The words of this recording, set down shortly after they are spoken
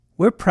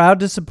We're proud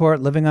to support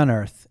Living on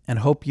Earth and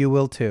hope you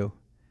will too.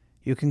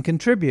 You can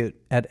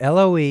contribute at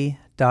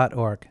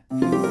LOE.org.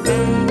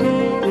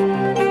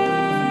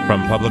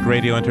 From Public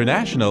Radio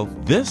International,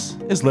 this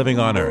is Living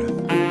on Earth.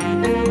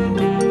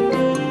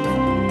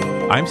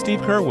 I'm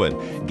Steve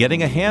Curwood,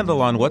 getting a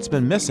handle on what's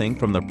been missing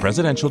from the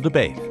presidential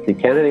debate. The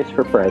candidates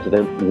for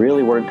president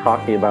really weren't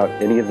talking about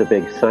any of the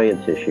big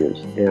science issues.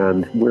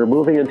 And we're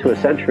moving into a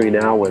century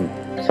now when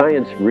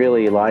science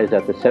really lies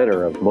at the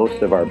center of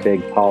most of our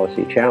big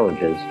policy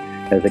challenges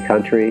as a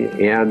country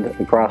and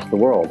across the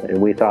world.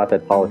 And we thought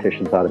that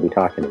politicians ought to be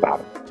talking about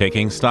it.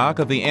 Taking stock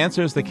of the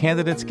answers the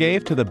candidates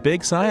gave to the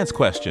big science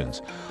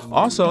questions.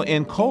 Also,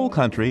 in coal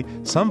country,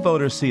 some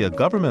voters see a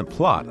government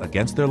plot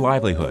against their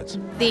livelihoods.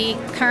 The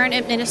current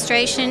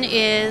administration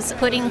is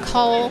putting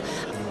coal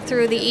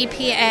through the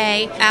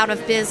EPA out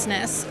of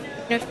business.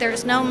 If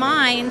there's no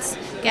mines,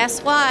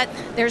 guess what?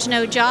 There's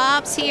no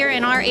jobs here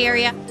in our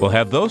area. We'll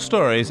have those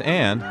stories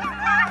and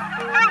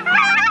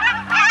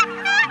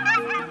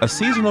a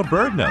seasonal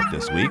bird note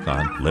this week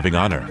on Living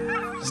on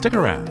Earth. Stick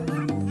around.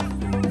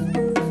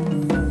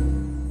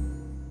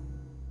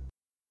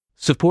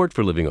 Support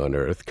for Living on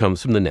Earth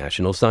comes from the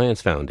National Science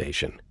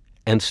Foundation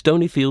and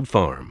Stonyfield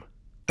Farm.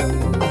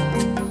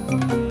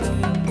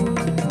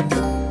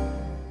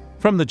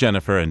 From the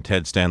Jennifer and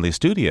Ted Stanley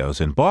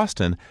studios in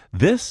Boston,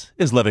 this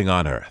is Living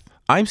on Earth.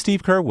 I'm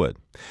Steve Curwood.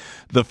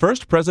 The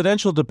first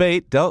presidential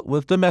debate dealt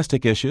with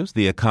domestic issues,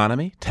 the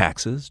economy,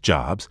 taxes,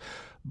 jobs.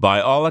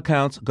 By all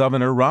accounts,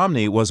 Governor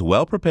Romney was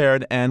well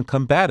prepared and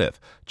combative,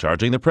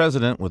 charging the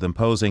president with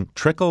imposing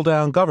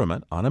trickle-down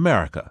government on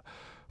America.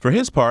 For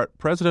his part,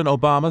 President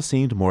Obama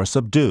seemed more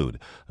subdued,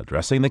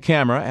 addressing the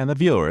camera and the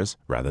viewers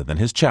rather than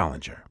his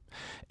challenger.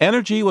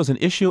 Energy was an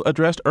issue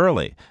addressed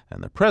early,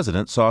 and the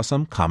president saw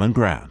some common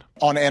ground.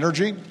 On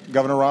energy,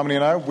 Governor Romney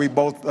and I, we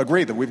both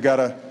agree that we've got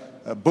to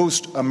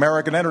boost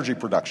American energy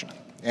production.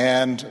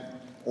 And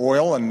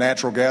oil and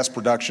natural gas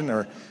production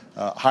are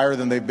higher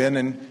than they've been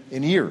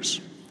in years.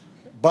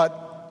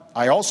 But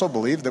I also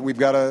believe that we've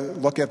got to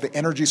look at the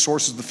energy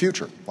sources of the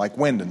future, like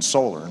wind and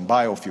solar and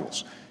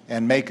biofuels,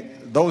 and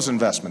make those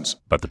investments.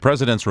 But the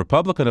president's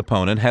Republican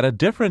opponent had a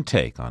different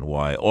take on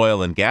why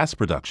oil and gas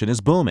production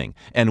is booming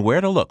and where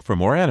to look for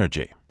more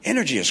energy.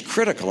 Energy is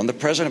critical, and the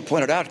president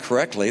pointed out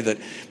correctly that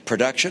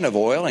production of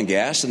oil and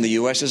gas in the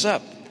U.S. is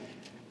up,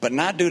 but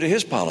not due to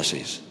his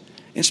policies,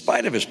 in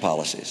spite of his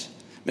policies.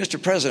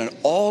 Mr. President,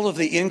 all of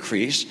the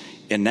increase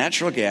in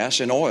natural gas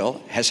and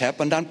oil has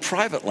happened on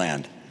private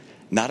land,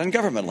 not on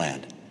government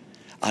land.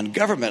 On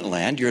government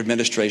land, your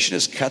administration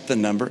has cut the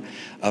number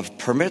of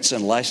permits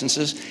and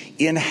licenses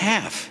in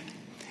half.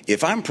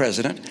 If I'm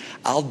president,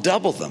 I'll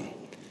double them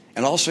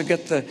and also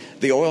get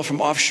the oil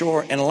from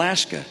offshore in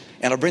Alaska,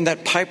 and I'll bring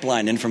that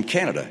pipeline in from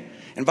Canada.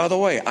 And by the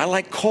way, I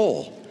like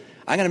coal.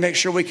 I'm going to make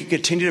sure we can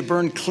continue to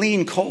burn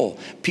clean coal.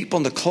 People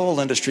in the coal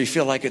industry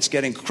feel like it's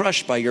getting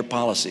crushed by your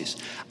policies.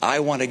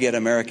 I want to get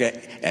America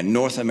and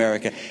North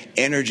America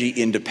energy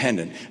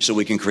independent so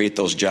we can create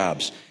those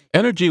jobs.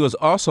 Energy was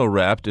also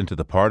wrapped into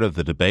the part of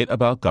the debate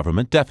about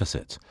government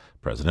deficits.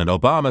 President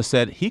Obama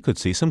said he could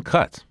see some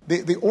cuts.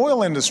 The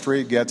oil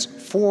industry gets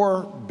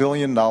 $4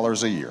 billion a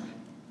year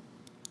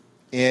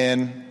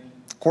in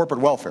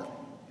corporate welfare.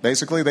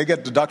 Basically, they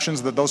get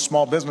deductions that those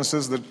small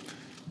businesses that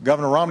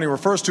Governor Romney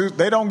refers to,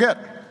 they don't get.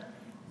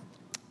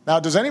 Now,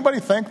 does anybody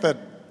think that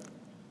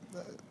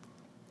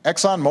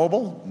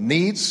ExxonMobil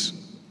needs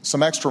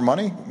some extra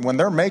money when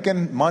they're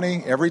making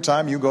money every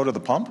time you go to the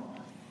pump?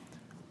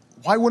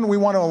 Why wouldn't we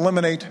want to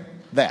eliminate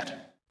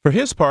that? For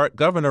his part,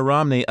 Governor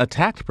Romney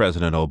attacked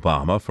President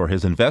Obama for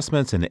his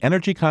investments in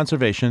energy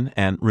conservation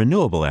and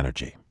renewable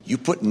energy. You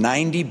put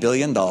 $90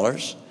 billion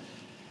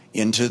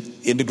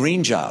into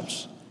green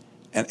jobs.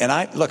 And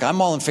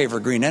I'm all in favor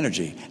of green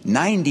energy.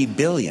 $90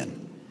 billion.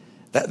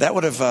 That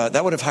would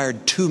have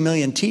hired 2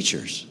 million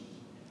teachers.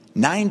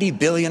 $90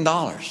 billion.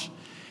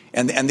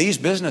 And these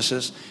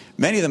businesses,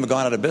 many of them have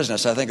gone out of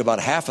business. I think about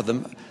half of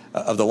them,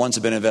 of the ones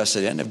that have been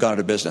invested in, have gone out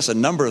of business. A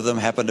number of them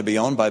happen to be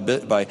owned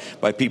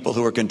by people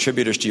who are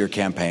contributors to your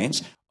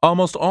campaigns.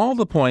 Almost all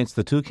the points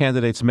the two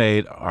candidates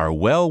made are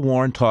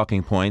well-worn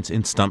talking points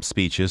in stump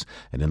speeches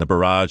and in the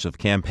barrage of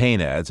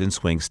campaign ads in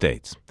swing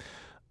states.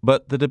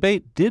 But the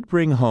debate did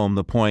bring home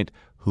the point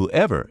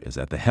whoever is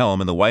at the helm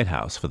in the White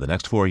House for the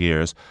next 4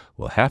 years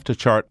will have to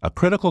chart a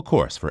critical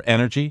course for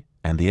energy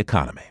and the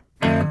economy.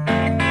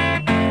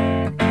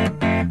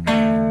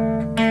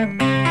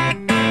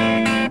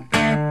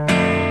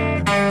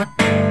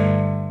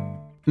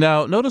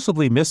 Now,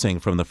 noticeably missing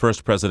from the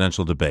first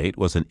presidential debate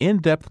was an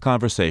in-depth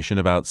conversation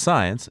about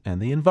science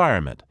and the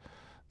environment.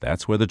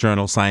 That's where the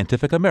journal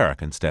Scientific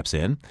American steps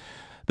in.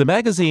 The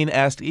magazine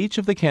asked each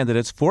of the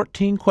candidates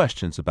 14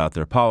 questions about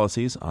their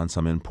policies on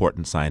some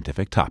important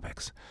scientific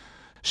topics.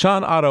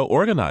 Sean Otto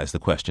organized the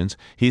questions.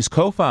 He's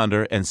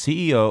co-founder and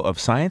CEO of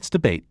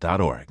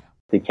ScienceDebate.org.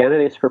 The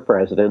candidates for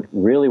president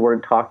really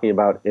weren't talking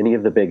about any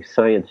of the big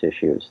science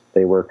issues.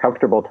 They were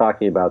comfortable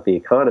talking about the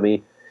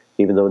economy,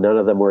 even though none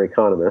of them were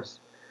economists.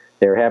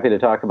 They were happy to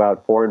talk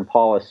about foreign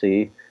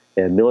policy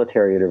and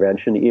military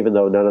intervention, even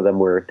though none of them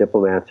were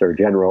diplomats or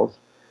generals.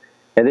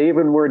 And they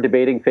even were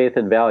debating faith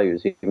and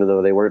values, even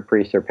though they weren't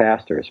priests or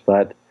pastors.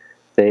 But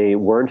they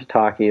weren't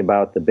talking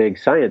about the big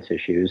science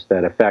issues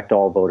that affect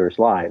all voters'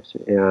 lives.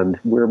 And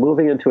we're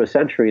moving into a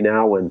century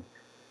now when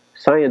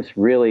science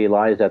really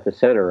lies at the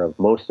center of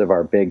most of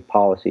our big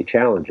policy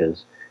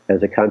challenges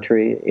as a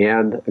country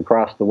and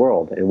across the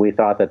world. And we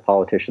thought that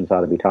politicians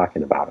ought to be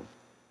talking about it.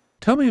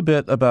 Tell me a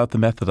bit about the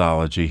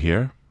methodology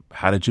here.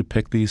 How did you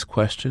pick these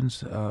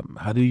questions?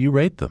 How do you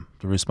rate them,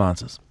 the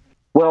responses?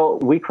 Well,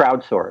 we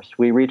crowdsourced.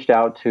 We reached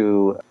out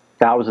to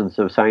thousands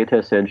of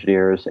scientists,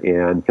 engineers,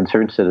 and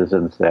concerned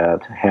citizens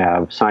that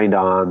have signed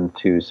on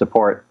to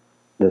support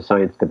the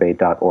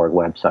sciencedebate.org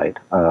website,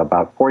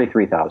 about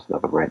 43,000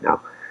 of them right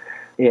now.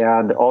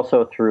 And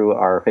also through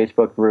our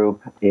Facebook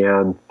group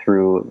and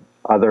through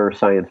other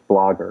science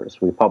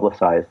bloggers. We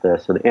publicized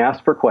this and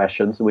asked for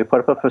questions, and we put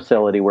up a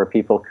facility where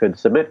people could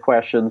submit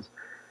questions,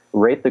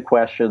 rate the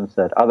questions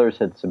that others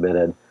had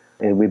submitted,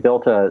 and we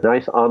built a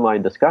nice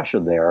online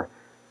discussion there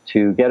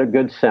to get a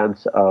good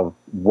sense of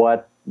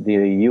what the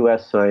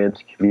U.S. science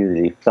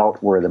community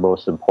felt were the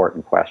most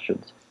important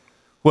questions.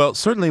 Well,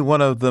 certainly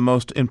one of the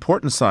most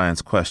important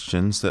science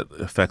questions that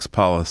affects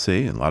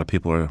policy, and a lot of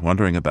people are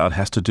wondering about,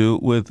 has to do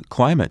with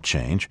climate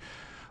change.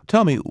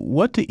 Tell me,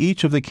 what do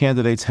each of the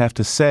candidates have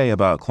to say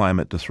about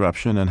climate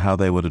disruption and how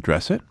they would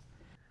address it?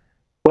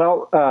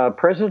 Well,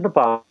 President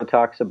Obama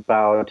talks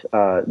about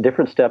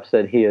different steps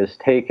that he has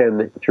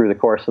taken through the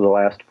course of the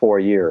last 4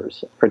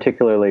 years,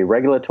 particularly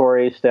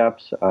regulatory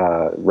steps,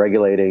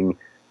 regulating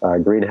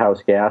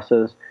greenhouse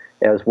gases,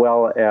 as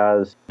well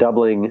as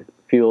doubling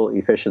fuel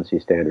efficiency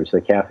standards,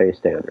 the CAFE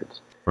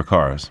standards. For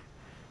cars.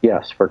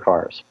 Yes, for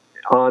cars.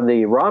 On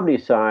the Romney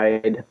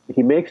side,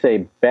 he makes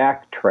a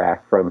backtrack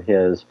from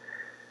his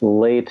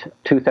late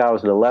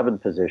 2011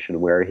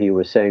 position where he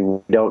was saying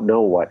we don't know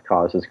what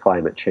causes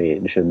climate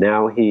change. And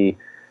now he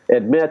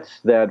admits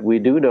that we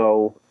do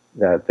know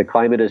that the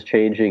climate is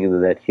changing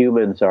and that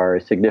humans are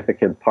a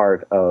significant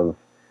part of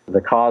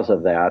the cause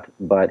of that.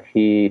 But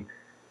he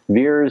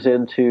veers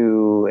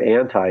into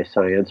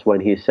anti-science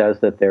when he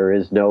says that there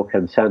is no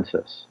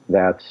consensus.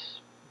 That's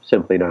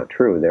simply not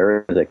true.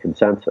 There is a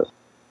consensus.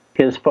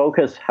 His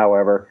focus,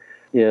 however,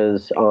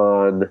 is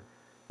on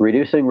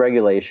reducing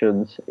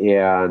regulations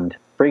and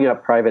bring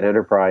up private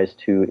enterprise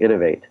to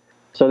innovate.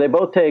 So they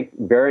both take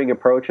varying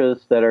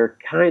approaches that are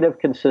kind of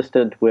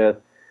consistent with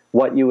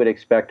what you would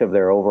expect of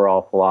their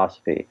overall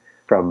philosophy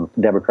from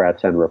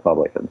Democrats and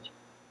Republicans.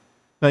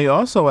 Now, you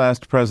also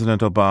asked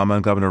President Obama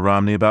and Governor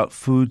Romney about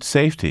food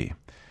safety.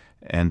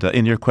 And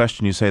in your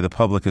question, you say the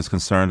public is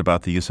concerned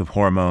about the use of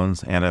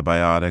hormones,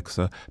 antibiotics,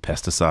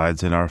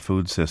 pesticides in our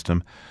food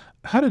system.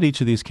 How did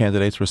each of these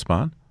candidates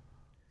respond?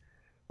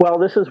 Well,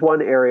 this is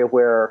one area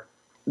where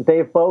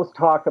they've both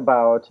talked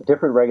about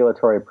different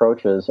regulatory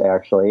approaches,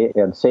 actually,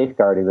 and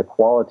safeguarding the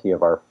quality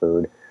of our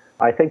food.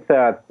 I think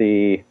that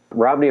the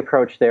Romney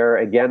approach there,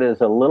 again,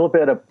 is a little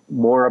bit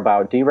more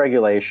about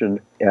deregulation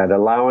and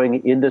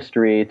allowing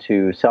industry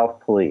to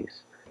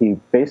self-police. He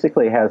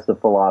basically has the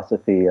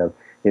philosophy of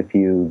if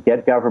you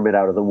get government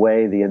out of the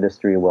way, the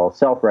industry will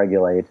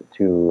self-regulate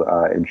to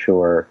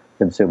ensure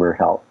consumer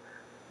health.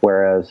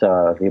 Whereas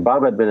the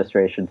Obama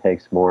administration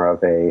takes more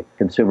of a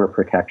consumer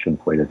protection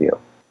point of view.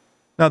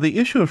 Now, the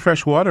issue of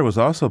fresh water was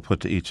also put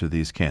to each of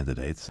these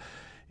candidates.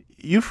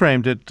 You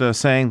framed it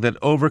saying that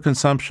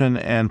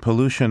overconsumption and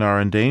pollution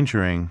are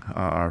endangering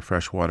our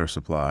freshwater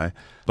supply,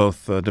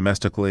 both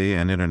domestically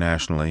and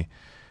internationally.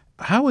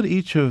 How would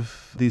each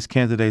of these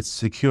candidates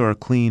secure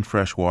clean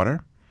fresh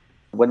water?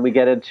 When we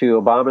get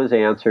into Obama's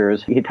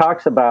answers, he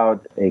talks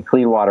about a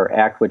Clean Water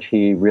Act, which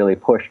he really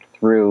pushed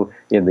through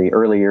in the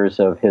early years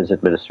of his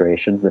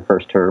administration, the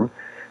first term.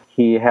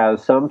 He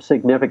has some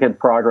significant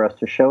progress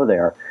to show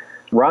there.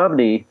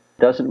 Romney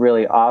doesn't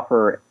really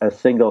offer a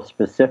single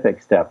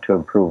specific step to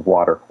improve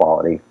water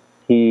quality.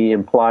 He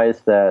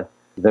implies that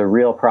the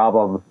real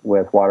problem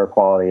with water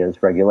quality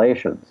is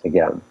regulations,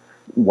 again.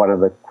 One of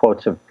the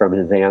quotes from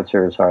his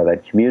answers are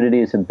that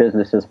communities and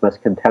businesses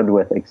must contend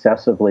with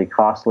excessively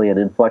costly and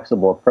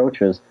inflexible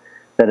approaches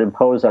that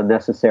impose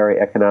unnecessary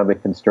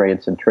economic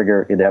constraints and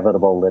trigger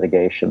inevitable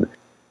litigation.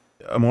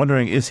 I'm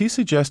wondering, is he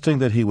suggesting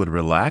that he would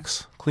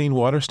relax clean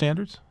water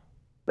standards?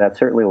 That's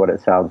certainly what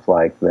it sounds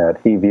like, that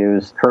he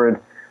views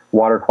current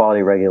water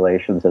quality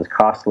regulations as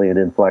costly and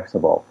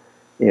inflexible,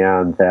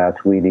 and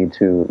that we need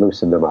to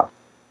loosen them up.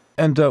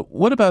 And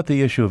what about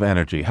the issue of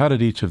energy? How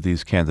did each of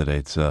these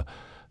candidates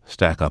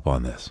stack up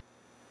on this?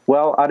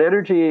 Well, on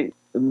energy,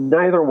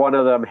 neither one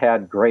of them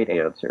had great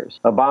answers.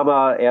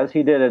 Obama, as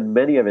he did in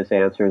many of his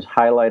answers,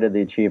 highlighted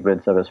the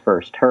achievements of his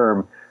first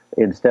term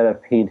instead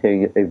of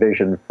painting a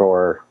vision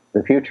for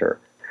the future.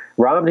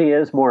 Romney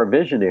is more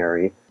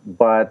visionary,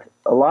 but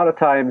a lot of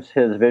times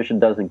his vision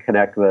doesn't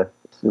connect with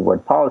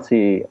what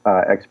policy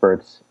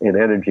experts in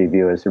energy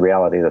view as the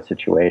reality of the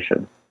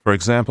situation. For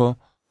example?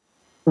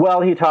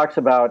 Well, he talks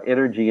about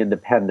energy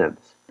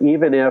independence.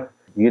 Even if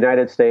the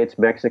United States,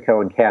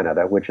 Mexico, and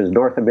Canada, which is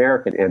North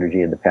American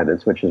energy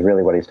independence, which is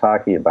really what he's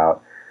talking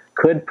about,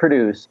 could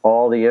produce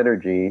all the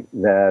energy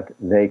that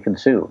they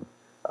consume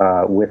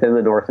within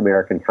the North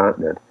American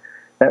continent,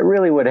 that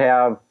really would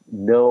have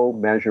no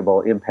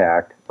measurable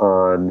impact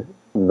on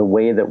the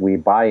way that we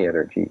buy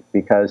energy,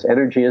 because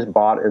energy is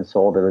bought and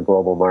sold in a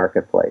global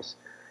marketplace.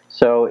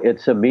 So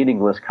it's a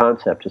meaningless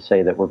concept to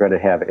say that we're going to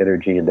have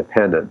energy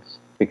independence,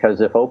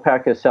 because if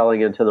OPEC is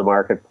selling into the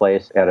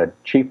marketplace at a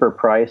cheaper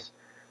price,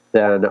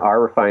 then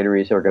our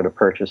refineries are going to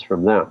purchase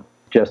from them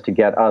just to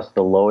get us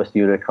the lowest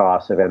unit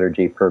cost of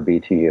energy per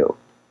BTU.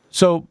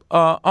 So,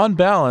 on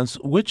balance,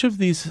 which of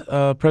these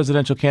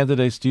presidential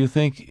candidates do you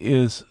think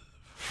is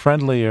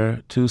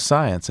friendlier to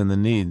science and the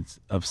needs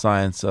of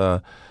science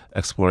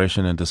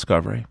exploration and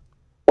discovery?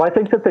 Well, I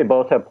think that they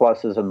both have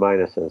pluses and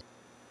minuses.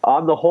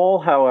 On the whole,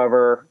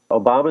 however,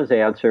 Obama's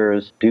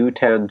answers do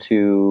tend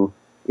to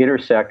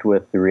intersect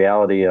with the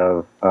reality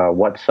of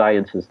what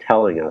science is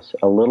telling us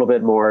a little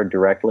bit more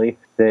directly.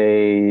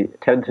 They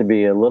tend to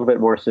be a little bit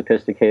more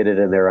sophisticated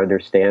in their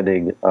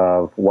understanding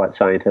of what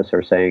scientists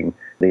are saying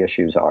the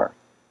issues are.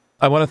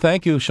 I want to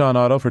thank you, Sean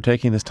Otto, for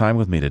taking this time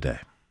with me today.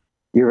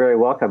 You're very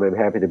welcome. I'm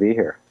happy to be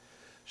here.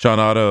 Sean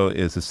Otto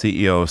is the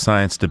CEO of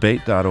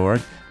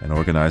ScienceDebate.org and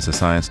organizes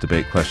science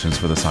debate questions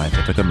for the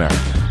Scientific American.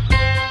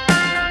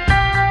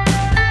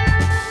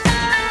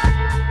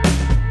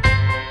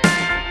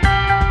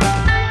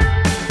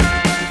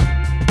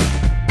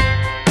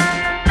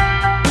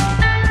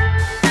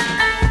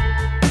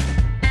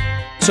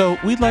 So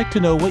we'd like to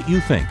know what you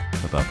think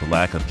about the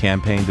lack of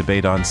campaign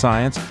debate on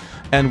science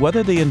and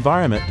whether the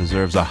environment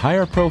deserves a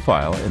higher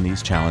profile in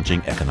these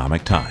challenging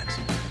economic times.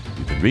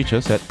 You can reach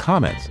us at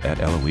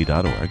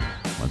comments@LOE.org.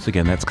 Once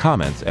again, that's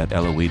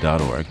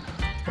comments@LOE.org.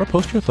 Or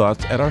post your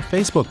thoughts at our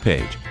Facebook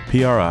page,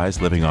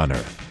 PRI's Living on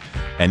Earth.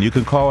 And you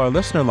can call our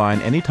listener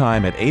line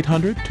anytime at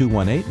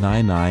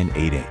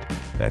 800-218-9988.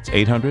 That's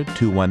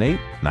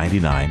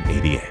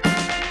 800-218-9988.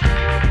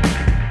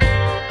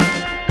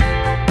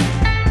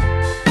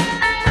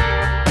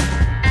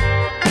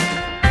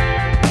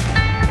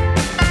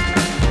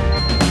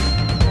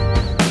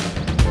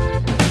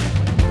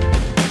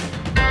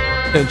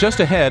 And just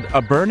ahead,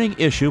 a burning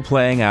issue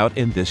playing out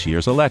in this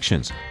year's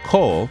elections,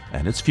 coal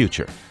and its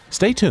future.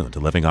 Stay tuned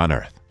to Living on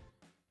Earth.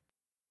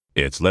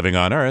 It's Living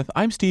on Earth.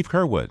 I'm Steve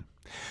Kerwood.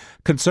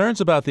 Concerns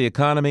about the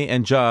economy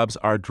and jobs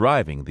are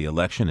driving the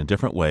election in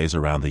different ways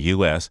around the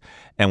U.S.,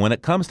 and when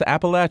it comes to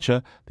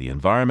Appalachia, the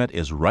environment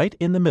is right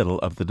in the middle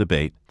of the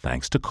debate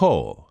thanks to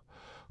coal.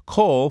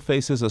 Coal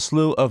faces a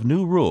slew of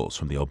new rules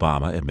from the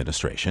Obama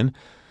administration.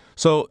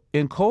 So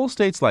in coal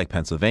states like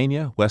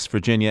Pennsylvania, West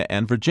Virginia,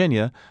 and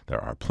Virginia,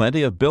 there are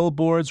plenty of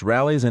billboards,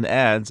 rallies, and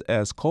ads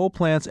as coal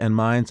plants and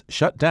mines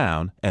shut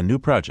down and new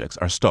projects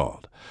are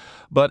stalled.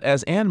 But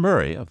as Ann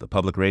Murray of the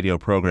public radio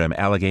program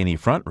Allegheny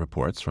Front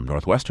reports from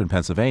northwestern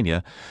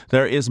Pennsylvania,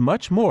 there is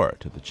much more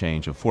to the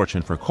change of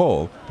fortune for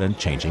coal than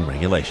changing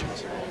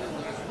regulations.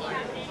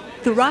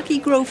 The Rocky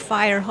Grove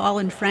Fire Hall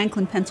in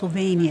Franklin,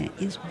 Pennsylvania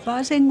is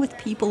buzzing with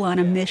people on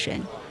a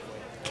mission.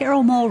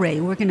 Carol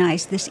Mulray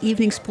organized this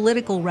evening's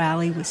political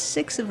rally with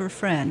 6 of her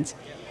friends.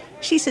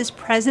 She says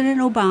President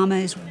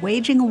Obama is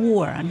waging a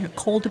war on her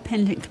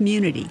coal-dependent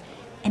community,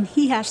 and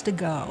he has to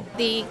go.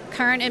 The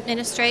current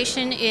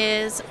administration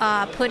is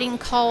putting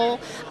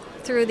coal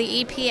through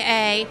the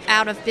EPA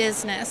out of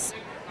business.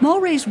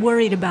 Mulray's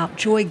worried about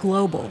Joy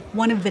Global,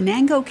 one of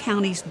Venango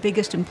County's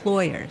biggest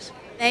employers.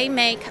 They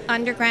make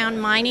underground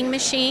mining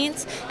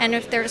machines, and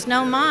if there's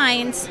no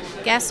mines,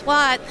 guess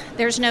what?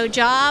 There's no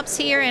jobs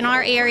here in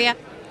our area.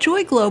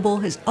 Joy Global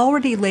has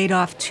already laid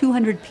off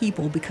 200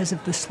 people because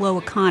of the slow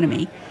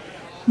economy.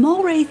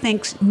 Mulray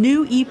thinks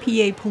new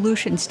EPA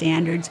pollution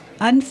standards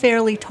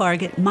unfairly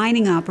target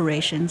mining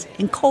operations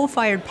and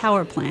coal-fired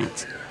power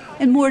plants,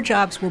 and more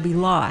jobs will be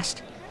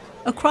lost.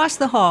 Across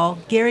the hall,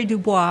 Gary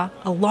Dubois,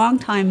 a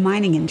longtime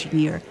mining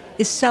engineer,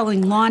 is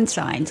selling lawn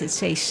signs that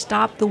say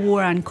 "Stop the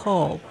War on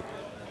Coal."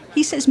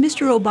 He says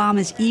Mr.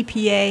 Obama's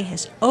EPA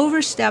has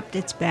overstepped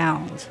its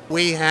bounds.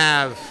 We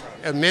have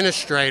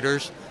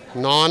administrators,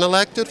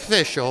 non-elected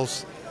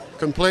officials,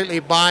 completely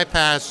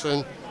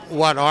bypassing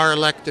what our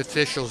elected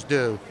officials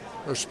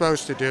are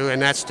supposed to do,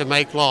 and that's to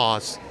make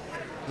laws.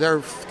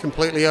 They're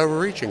completely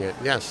overreaching it,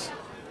 yes.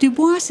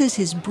 Dubois says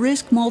his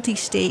brisk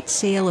multi-state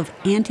sale of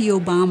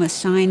anti-Obama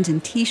signs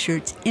and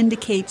T-shirts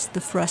indicates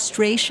the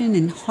frustration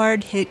in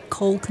hard-hit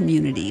coal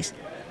communities.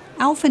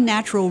 Alpha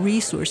Natural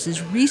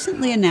Resources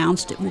recently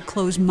announced it will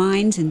close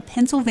mines in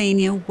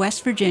Pennsylvania,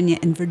 West Virginia,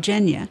 and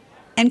Virginia,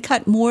 and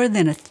cut more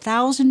than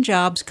 1,000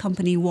 jobs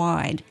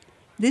company-wide.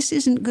 This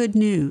isn't good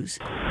news.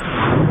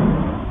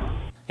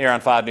 Here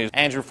on 5 News,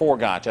 Andrew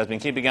Forgotch has been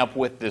keeping up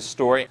with this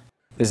story.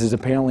 This is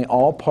apparently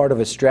all part of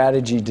a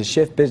strategy to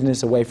shift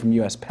business away from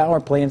U.S. power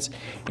plants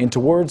and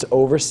towards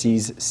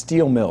overseas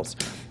steel mills.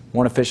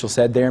 One official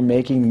said they're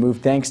making the move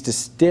thanks to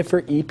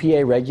stiffer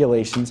EPA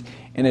regulations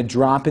and a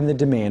drop in the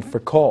demand for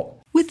coal.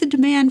 With the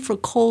demand for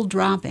coal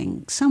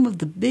dropping, some of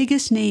the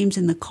biggest names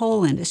in the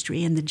coal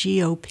industry and the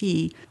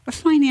GOP are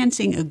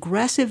financing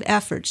aggressive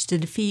efforts to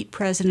defeat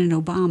President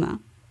Obama.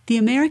 The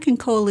American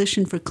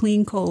Coalition for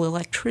Clean Coal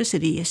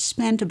Electricity has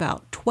spent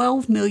about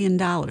 $12 million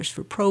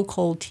for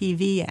pro-coal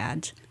TV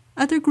ads.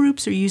 Other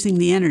groups are using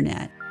the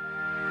internet.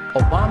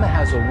 Obama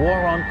has a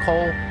war on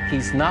coal.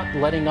 He's not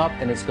letting up,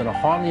 and it's going to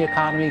harm the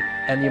economy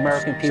and the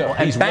American people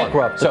and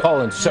bankrupt the coal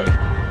industry.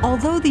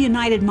 Although the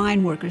United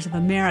Mine Workers of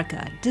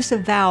America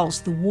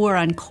disavows the war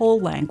on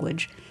coal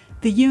language,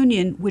 the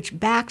union, which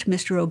backed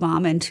Mr.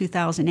 Obama in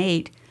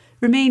 2008,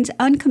 remains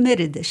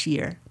uncommitted this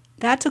year.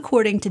 That's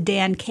according to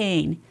Dan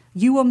Kane,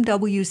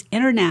 UMW's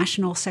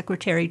International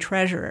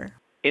Secretary-Treasurer.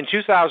 In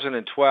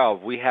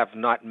 2012, we have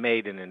not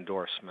made an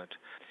endorsement.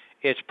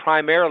 It's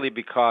primarily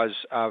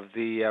because of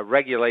the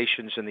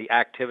regulations and the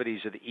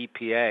activities of the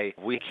EPA.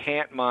 We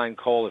can't mine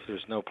coal if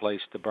there's no place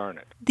to burn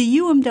it. The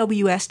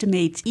UMW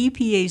estimates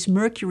EPA's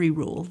mercury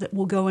rule that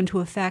will go into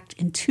effect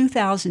in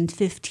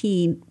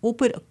 2015 will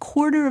put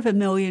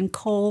 250,000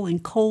 coal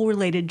and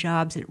coal-related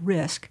jobs at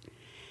risk.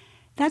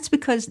 That's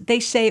because they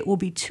say it will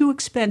be too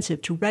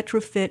expensive to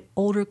retrofit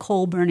older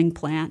coal-burning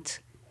plants.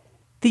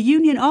 The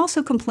union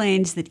also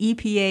complains that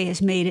EPA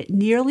has made it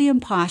nearly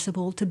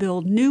impossible to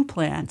build new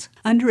plants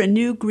under a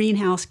new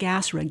greenhouse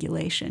gas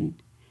regulation.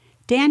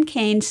 Dan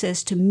Kane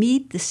says to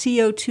meet the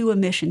CO2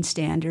 emission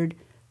standard,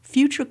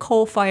 future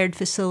coal-fired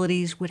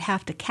facilities would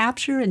have to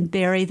capture and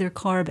bury their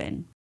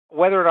carbon.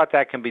 Whether or not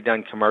that can be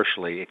done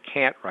commercially, it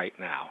can't right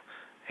now.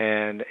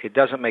 And it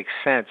doesn't make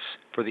sense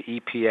for the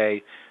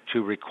EPA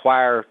to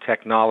require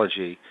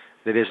technology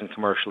that isn't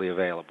commercially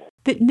available.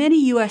 But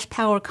many U.S.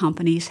 power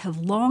companies have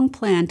long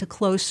planned to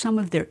close some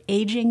of their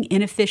aging,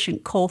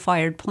 inefficient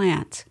coal-fired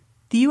plants.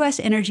 The U.S.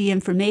 Energy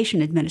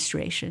Information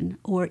Administration,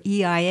 or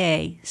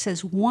EIA,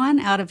 says 1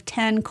 out of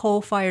 10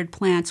 coal-fired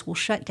plants will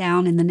shut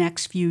down in the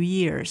next few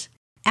years.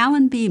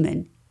 Alan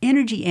Beeman,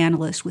 energy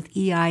analyst with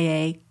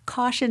EIA,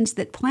 cautions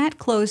that plant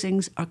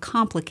closings are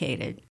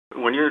complicated.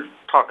 When you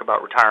talk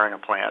about retiring a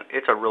plant,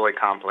 it's a really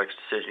complex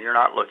decision. You're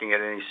not looking at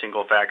any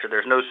single factor.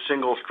 There's no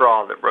single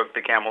straw that broke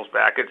the camel's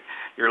back.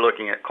 You're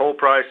looking at coal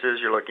prices,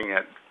 you're looking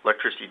at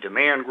electricity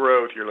demand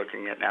growth, you're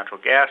looking at natural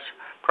gas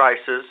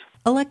prices.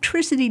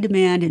 Electricity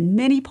demand in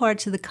many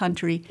parts of the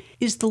country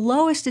is the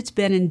lowest it's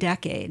been in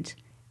decades.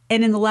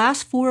 And in the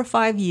last 4 or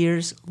 5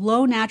 years,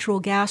 low natural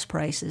gas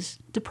prices,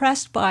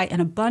 depressed by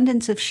an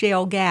abundance of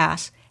shale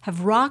gas,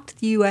 have rocked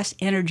the U.S.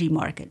 energy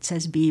market,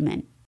 says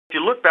Beeman. If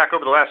you look back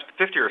over the last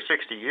 50 or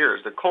 60 years,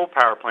 the coal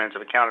power plants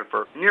have accounted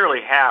for nearly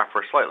half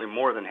or slightly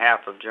more than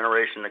half of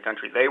generation in the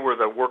country. They were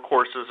the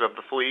workhorses of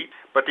the fleet,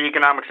 but the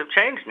economics have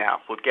changed now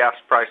with gas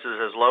prices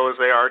as low as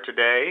they are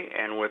today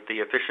and with the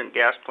efficient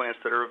gas plants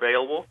that are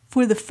available.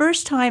 For the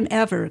first time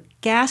ever,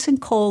 gas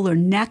and coal are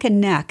neck and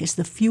neck as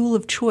the fuel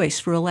of choice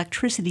for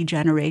electricity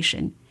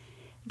generation.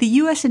 The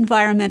U.S.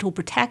 Environmental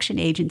Protection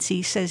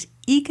Agency says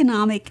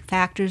economic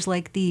factors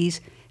like these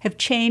have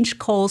changed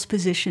coal's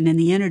position in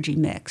the energy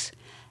mix,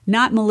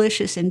 not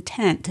malicious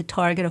intent to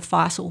target a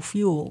fossil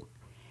fuel.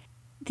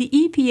 The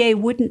EPA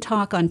wouldn't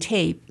talk on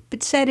tape,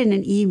 but said in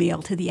an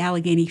email to the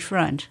Allegheny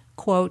Front,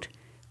 quote,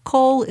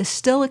 "Coal is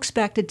still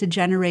expected to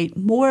generate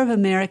more of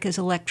America's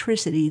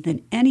electricity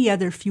than any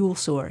other fuel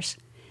source.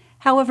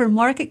 However,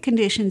 market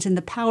conditions in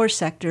the power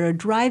sector are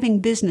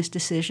driving business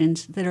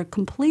decisions that are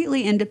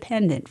completely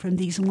independent from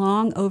these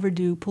long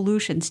overdue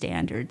pollution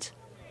standards."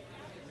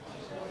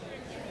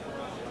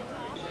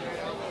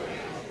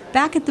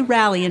 Back at the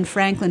rally in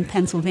Franklin,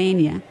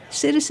 Pennsylvania,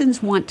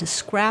 citizens want to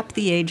scrap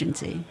the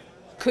agency.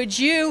 Could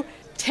you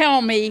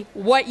tell me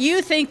what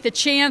you think the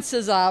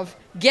chances of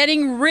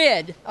getting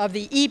rid of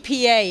the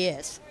EPA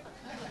is?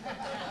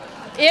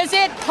 Is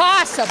it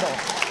possible?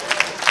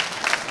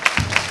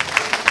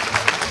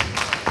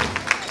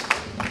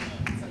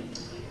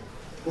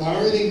 Well,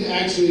 everything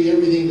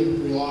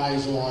that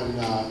relies on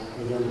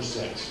November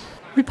 6th.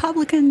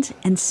 Republicans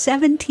and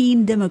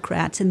 17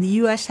 Democrats in the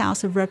U.S.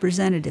 House of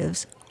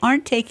Representatives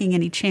aren't taking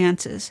any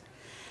chances.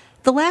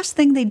 The last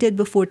thing they did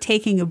before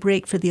taking a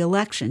break for the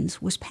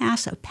elections was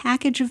pass a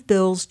package of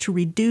bills to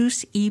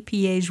reduce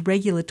EPA's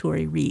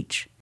regulatory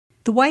reach.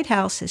 The White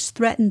House has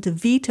threatened to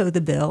veto the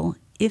bill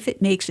if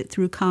it makes it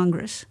through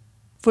Congress.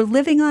 For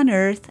Living on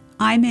Earth,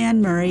 I'm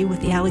Ann Murray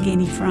with the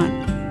Allegheny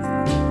Front.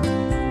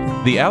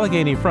 The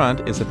Allegheny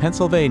Front is a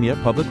Pennsylvania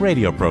public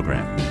radio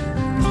program.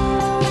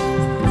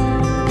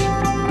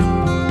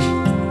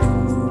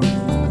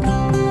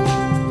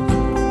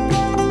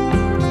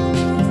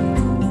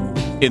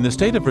 In the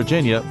state of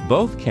Virginia,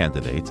 both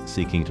candidates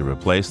seeking to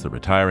replace the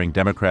retiring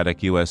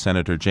Democratic U.S.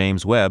 Senator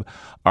James Webb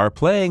are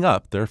playing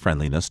up their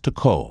friendliness to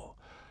coal.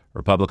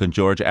 Republican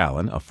George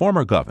Allen, a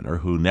former governor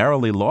who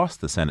narrowly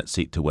lost the Senate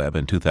seat to Webb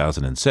in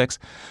 2006,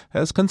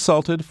 has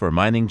consulted for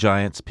mining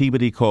giants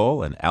Peabody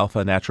Coal and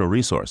Alpha Natural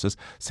Resources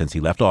since he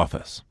left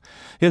office.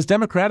 His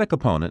Democratic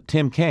opponent,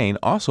 Tim Kaine,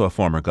 also a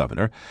former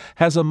governor,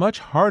 has a much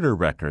harder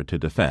record to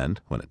defend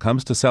when it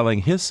comes to selling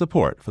his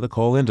support for the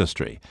coal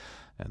industry.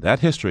 And that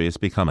history has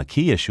become a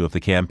key issue of the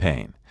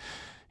campaign.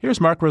 Here's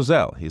Mark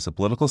Rozelle. He's a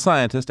political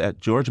scientist at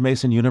George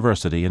Mason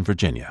University in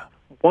Virginia.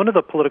 One of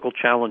the political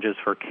challenges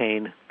for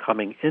Kaine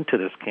coming into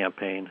this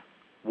campaign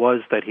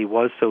was that he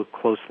was so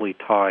closely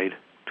tied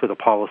to the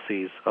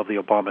policies of the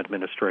Obama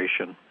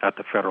administration at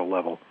the federal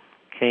level.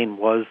 Kaine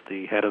was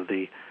the head of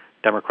the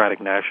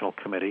Democratic National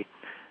Committee,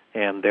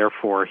 and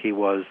therefore he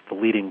was the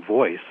leading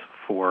voice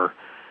for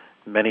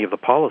many of the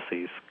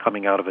policies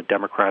coming out of a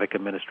Democratic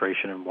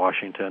administration in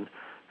Washington,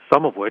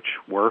 some of which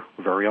were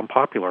very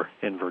unpopular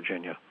in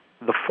Virginia.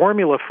 The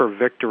formula for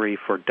victory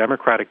for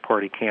Democratic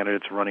Party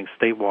candidates running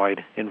statewide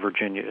in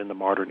Virginia in the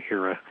modern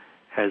era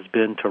has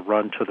been to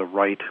run to the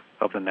right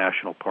of the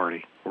national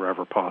party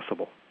wherever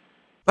possible.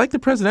 Like the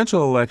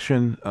presidential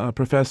election,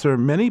 Professor,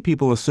 many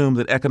people assumed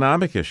that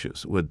economic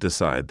issues would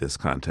decide this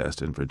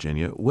contest in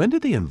Virginia. When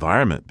did the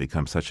environment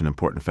become such an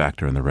important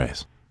factor in the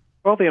race?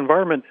 Well, the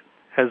environment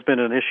has been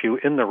an issue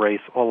in the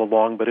race all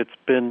along, but it's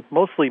been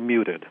mostly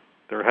muted.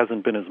 There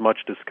hasn't been as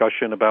much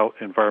discussion about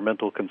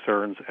environmental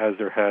concerns as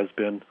there has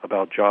been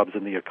about jobs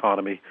in the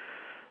economy.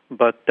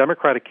 But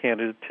Democratic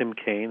candidate Tim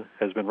Kaine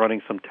has been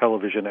running some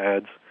television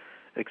ads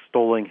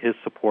extolling his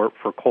support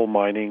for coal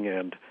mining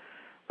and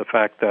the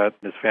fact that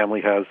his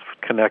family has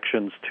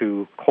connections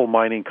to coal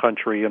mining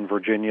country in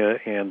Virginia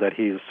and that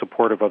he is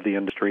supportive of the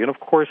industry. And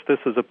of course, this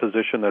is a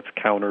position that's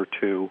counter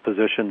to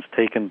positions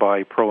taken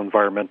by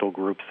pro-environmental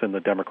groups in the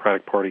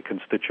Democratic Party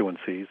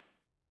constituencies.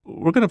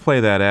 We're going to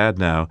play that ad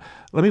now.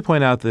 Let me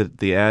point out that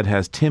the ad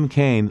has Tim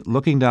Kaine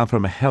looking down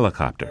from a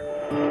helicopter.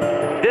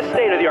 This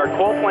state-of-the-art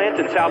coal plant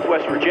in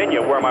southwest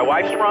Virginia, where my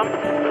wife's from,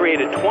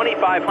 created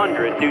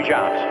 2,500 new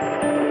jobs.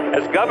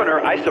 As governor,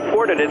 I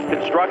supported its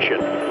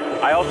construction.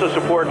 I also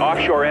support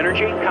offshore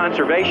energy,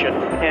 conservation,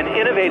 and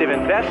innovative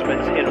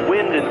investments in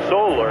wind and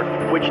solar,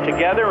 which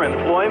together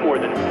employ more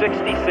than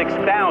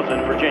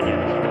 66,000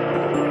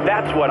 Virginians.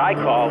 That's what I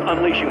call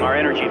unleashing our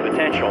energy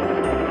potential.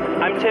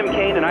 I'm Tim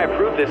Kaine, and I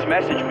approve this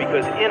message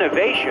because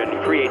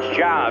innovation creates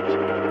jobs,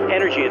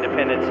 energy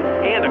independence,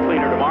 and a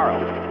cleaner tomorrow.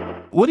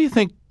 What do you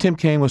think Tim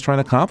Kaine was trying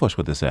to accomplish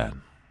with this ad?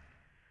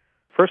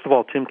 First of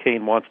all, Tim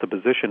Kaine wants to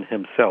position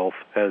himself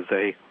as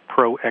a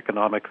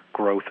pro-economic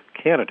growth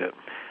candidate.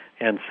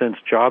 And since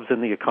jobs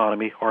in the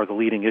economy are the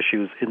leading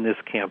issues in this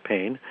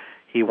campaign,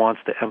 he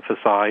wants to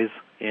emphasize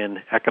in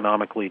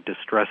economically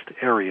distressed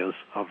areas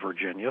of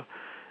Virginia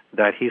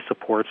that he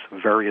supports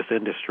various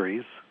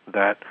industries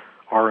that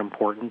are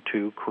important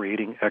to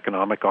creating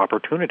economic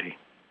opportunity.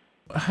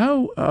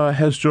 How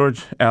has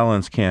George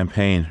Allen's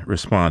campaign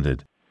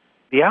responded?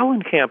 The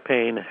Allen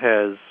campaign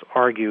has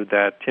argued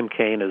that Tim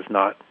Kaine is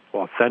not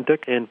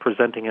authentic in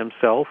presenting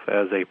himself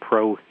as a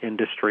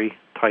pro-industry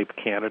type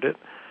candidate,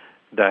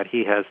 that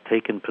he has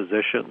taken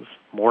positions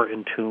more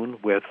in tune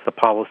with the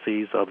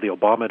policies of the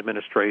Obama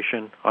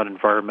administration on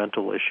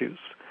environmental issues.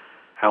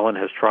 Allen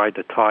has tried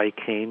to tie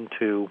Kaine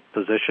to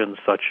positions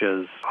such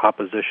as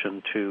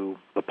opposition to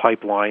the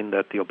pipeline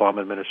that the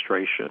Obama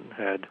administration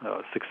had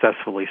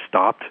successfully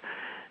stopped.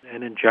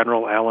 And in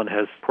general, Allen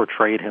has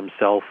portrayed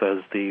himself as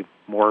the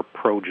more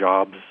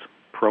pro-jobs,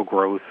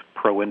 pro-growth,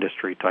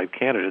 pro-industry type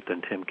candidate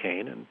than Tim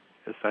Kaine, and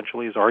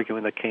essentially is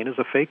arguing that Kaine is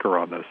a faker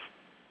on this.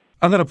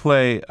 I'm going to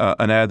play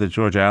an ad that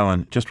George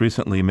Allen just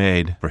recently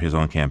made for his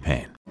own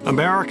campaign.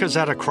 America's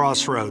at a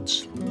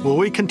crossroads. Will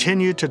we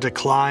continue to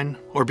decline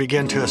or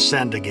begin to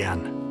ascend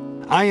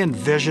again? I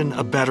envision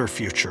a better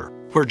future,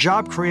 where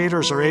job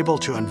creators are able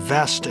to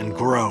invest and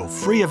grow,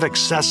 free of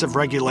excessive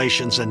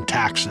regulations and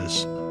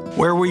taxes,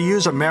 where we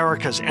use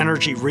America's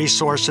energy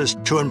resources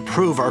to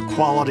improve our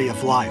quality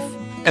of life.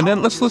 And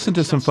then let's listen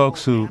to some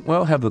folks who,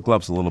 well, have the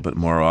gloves a little bit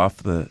more off.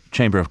 The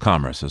Chamber of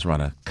Commerce has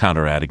run a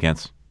counter ad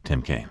against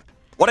Tim Kaine.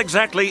 What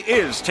exactly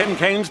is Tim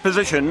Kaine's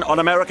position on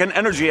American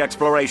energy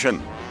exploration?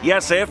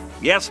 Yes if,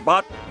 yes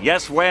but,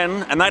 yes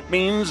when, and that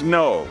means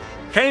no.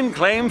 Kaine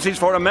claims he's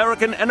for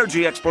American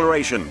energy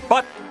exploration,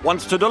 but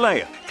wants to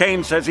delay it.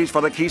 Kaine says he's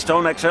for the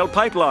Keystone XL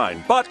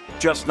pipeline, but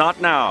just not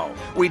now.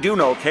 We do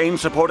know Kaine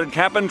supported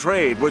cap and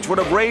trade, which would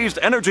have raised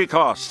energy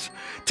costs.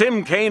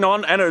 Tim Kaine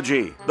on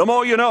energy. The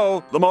more you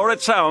know, the more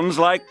it sounds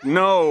like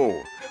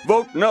no.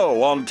 Vote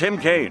no on Tim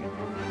Kaine.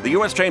 The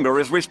U.S. Chamber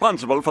is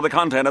responsible for the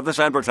content of this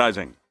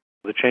advertising.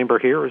 The Chamber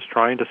here is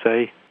trying to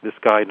say this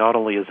guy not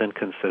only is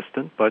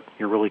inconsistent, but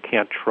you really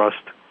can't trust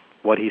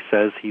what he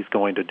says he's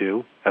going to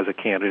do as a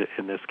candidate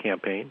in this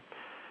campaign.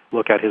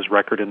 Look at his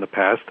record in the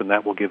past, and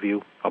that will give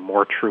you a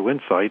more true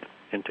insight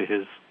into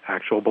his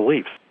actual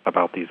beliefs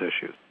about these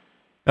issues.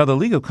 Now, the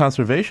League of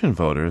Conservation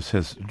Voters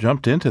has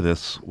jumped into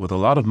this with a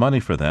lot of money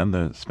for them.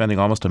 They're spending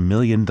almost $1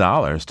 million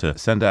to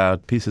send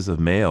out pieces of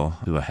mail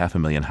to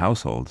 500,000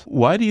 households.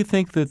 Why do you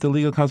think that the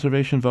League of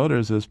Conservation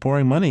Voters is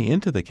pouring money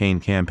into the Kaine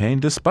campaign,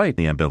 despite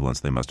the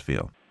ambivalence they must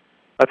feel?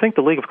 I think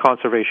the League of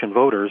Conservation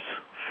Voters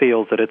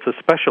feels that it's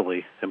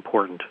especially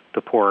important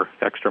to pour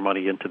extra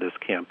money into this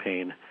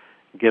campaign,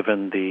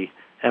 given the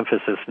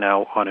emphasis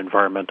now on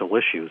environmental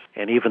issues.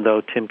 And even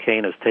though Tim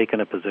Kaine has taken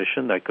a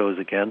position that goes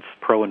against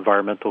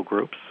pro-environmental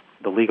groups,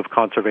 the League of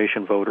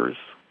Conservation Voters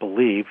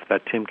believe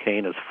that Tim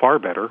Kaine is far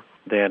better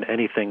than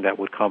anything that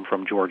would come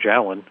from George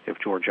Allen if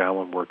George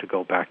Allen were to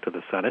go back to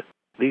the Senate.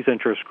 These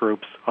interest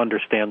groups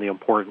understand the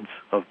importance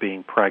of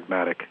being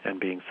pragmatic and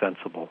being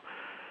sensible.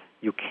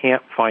 You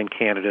can't find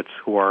candidates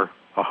who are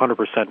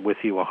 100% with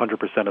you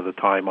 100% of the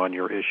time on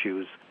your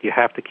issues. You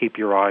have to keep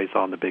your eyes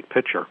on the big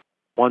picture.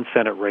 One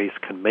Senate race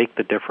can make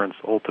the difference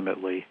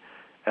ultimately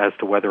as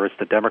to whether it's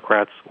the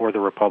Democrats or the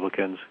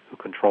Republicans who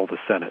control the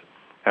Senate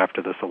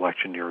after this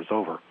election year is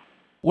over.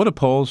 What do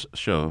polls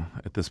show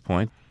at this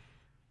point?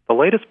 The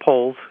latest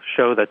polls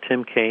show that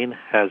Tim Kaine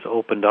has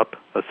opened up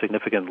a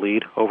significant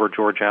lead over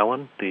George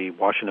Allen. The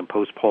Washington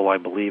Post poll, I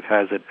believe,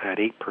 has it at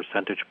 8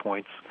 percentage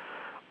points.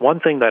 One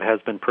thing that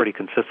has been pretty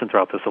consistent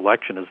throughout this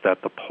election is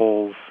that the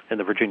polls in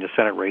the Virginia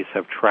Senate race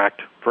have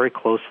tracked very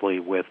closely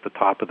with the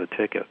top of the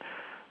ticket,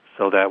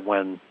 so that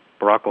when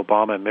Barack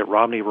Obama and Mitt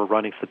Romney were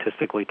running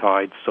statistically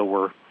tied, so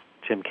were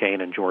Tim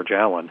Kaine and George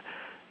Allen.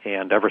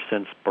 And ever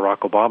since Barack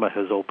Obama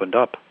has opened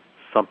up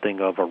something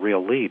of a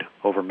real lead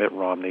over Mitt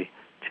Romney,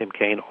 Tim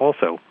Kaine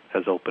also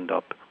has opened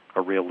up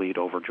a real lead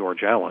over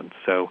George Allen.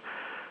 So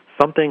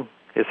something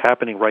is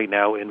happening right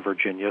now in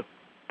Virginia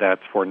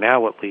that's, for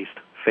now at least,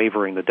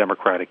 favoring the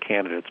Democratic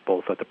candidates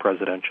both at the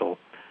presidential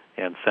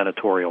and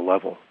senatorial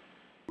level.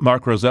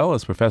 Mark Rozell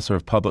is professor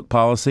of public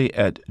policy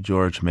at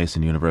George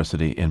Mason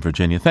University in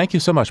Virginia. Thank you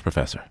so much,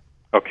 Professor.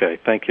 Okay,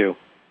 thank you.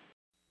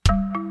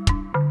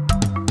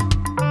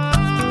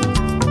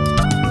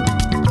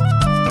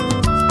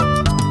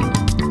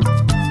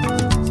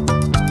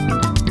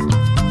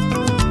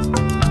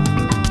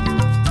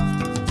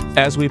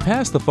 As we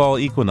pass the fall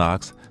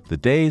equinox, the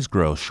days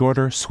grow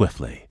shorter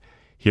swiftly.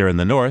 Here in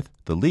the north,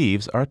 the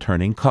leaves are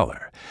turning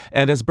color.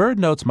 And as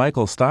BirdNote's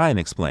Michael Stein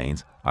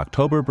explains,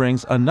 October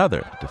brings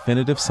another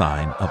definitive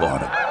sign of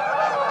autumn.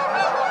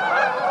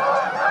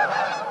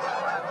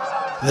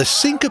 The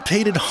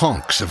syncopated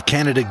honks of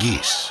Canada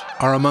geese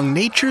are among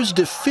nature's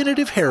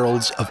definitive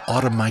heralds of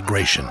autumn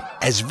migration,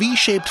 as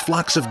V-shaped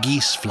flocks of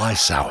geese fly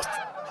south.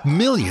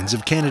 Millions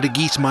of Canada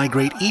geese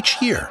migrate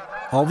each year,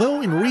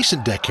 although in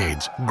recent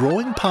decades,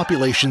 growing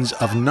populations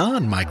of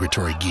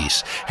non-migratory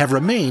geese have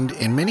remained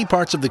in many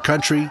parts of the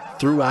country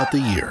throughout the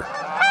year.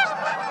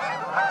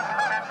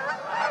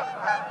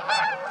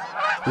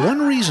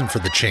 One reason for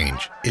the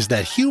change is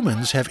that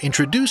humans have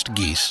introduced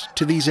geese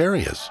to these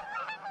areas.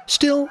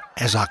 Still,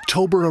 as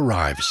October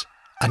arrives,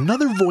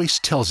 another voice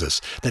tells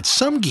us that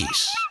some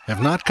geese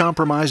have not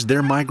compromised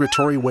their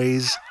migratory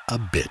ways a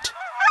bit.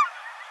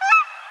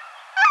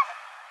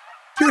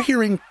 You're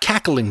hearing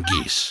cackling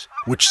geese,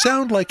 which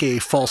sound like a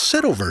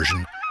falsetto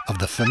version of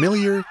the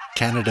familiar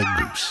Canada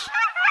goose.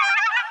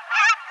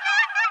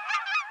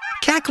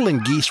 Cackling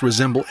geese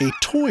resemble a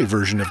toy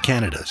version of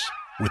Canada's,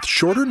 with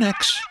shorter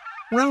necks,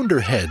 rounder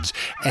heads,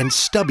 and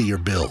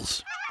stubbier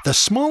bills. The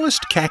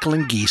smallest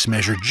cackling geese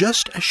measure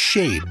just a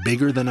shade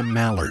bigger than a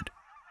mallard.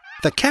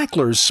 The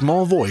cackler's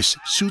small voice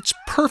suits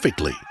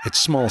perfectly its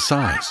small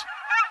size.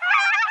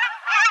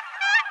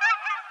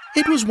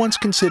 It was once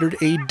considered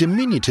a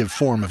diminutive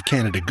form of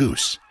Canada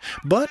goose,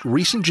 but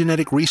recent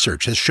genetic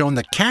research has shown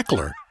the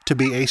cackler to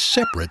be a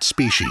separate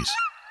species.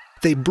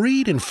 They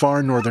breed in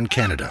far northern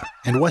Canada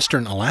and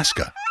western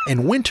Alaska,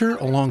 and winter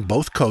along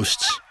both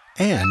coasts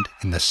and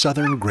in the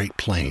southern Great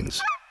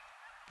Plains.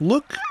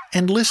 Look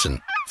and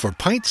listen for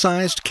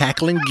pint-sized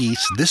cackling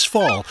geese this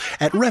fall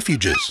at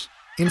refuges,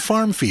 in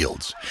farm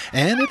fields,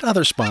 and at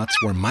other spots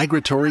where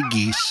migratory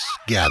geese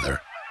gather.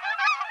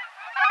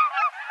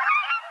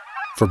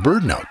 For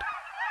BirdNote,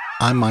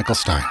 I'm Michael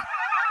Stein.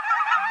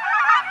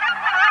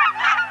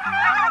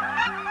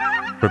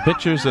 For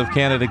pictures of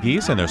Canada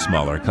geese and their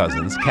smaller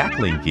cousins,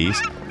 cackling geese,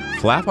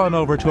 flap on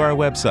over to our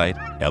website,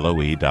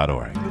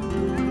 loe.org.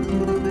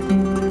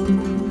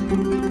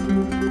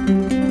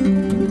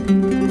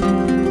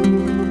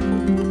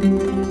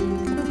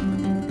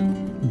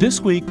 This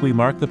week, we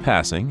mark the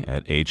passing,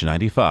 at age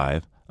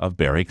 95, of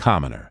Barry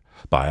Commoner,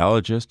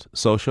 biologist,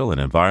 social and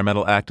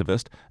environmental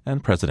activist,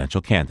 and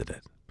presidential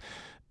candidate.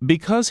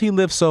 Because he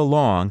lived so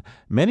long,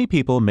 many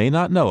people may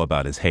not know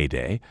about his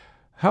heyday.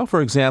 How,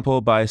 for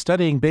example, by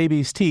studying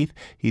babies' teeth,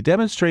 he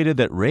demonstrated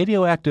that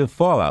radioactive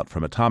fallout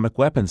from atomic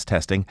weapons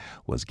testing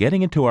was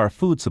getting into our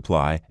food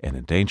supply and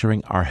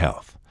endangering our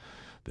health.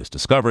 This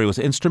discovery was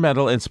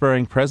instrumental in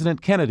spurring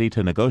President Kennedy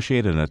to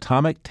negotiate an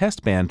atomic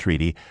test ban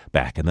treaty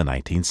back in the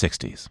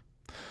 1960s.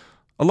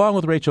 Along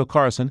with Rachel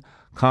Carson,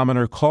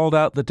 Commoner called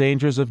out the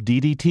dangers of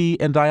DDT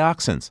and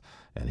dioxins,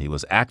 and he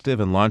was active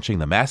in launching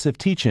the massive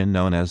teach-in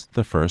known as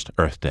the First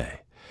Earth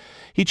Day.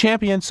 He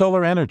championed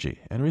solar energy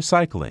and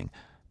recycling,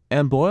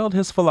 and boiled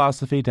his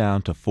philosophy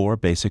down to 4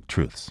 basic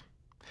truths.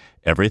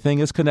 Everything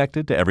is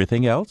connected to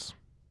everything else.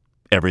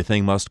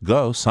 Everything must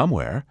go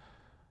somewhere.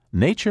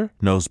 Nature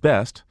knows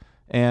best.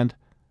 And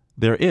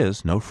there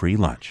is no free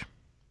lunch.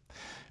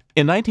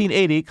 In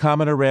 1980,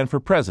 Commoner ran for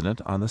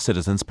president on the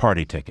Citizens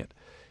Party ticket.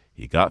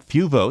 He got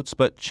few votes,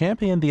 but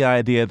championed the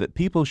idea that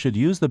people should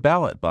use the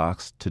ballot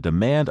box to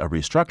demand a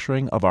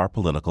restructuring of our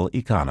political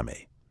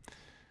economy.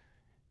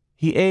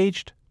 He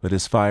aged, but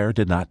his fire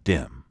did not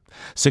dim.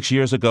 6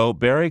 years ago,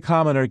 Barry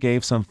Commoner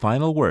gave some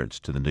final words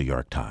to the New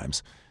York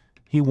Times.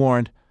 He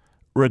warned,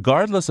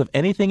 regardless of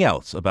anything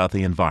else about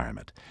the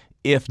environment,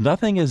 if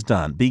nothing is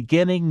done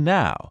beginning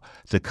now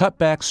to cut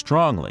back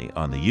strongly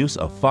on the use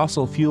of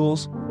fossil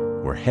fuels,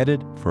 we're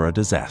headed for a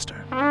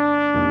disaster.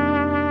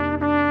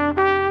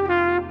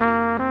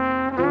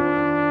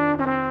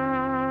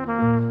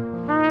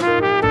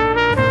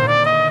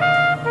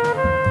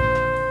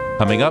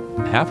 Coming up,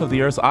 half of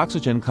the Earth's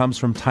oxygen comes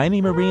from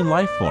tiny marine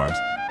life forms,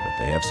 but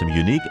they have some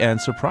unique and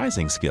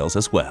surprising skills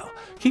as well.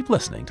 Keep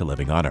listening to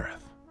Living on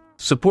Earth.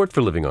 Support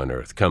for Living on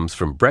Earth comes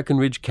from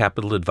Breckenridge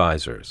Capital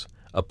Advisors,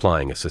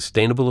 applying a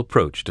sustainable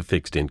approach to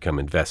fixed income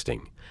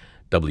investing.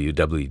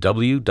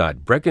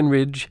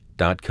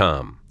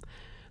 www.breckenridge.com.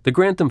 The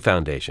Grantham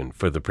Foundation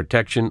for the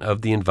Protection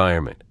of the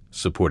Environment,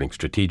 supporting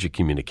strategic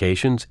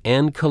communications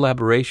and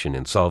collaboration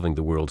in solving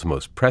the world's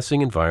most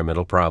pressing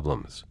environmental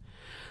problems.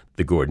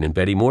 The Gordon and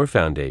Betty Moore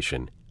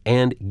Foundation,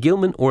 and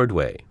Gilman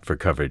Ordway for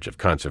coverage of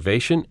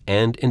conservation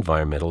and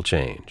environmental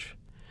change.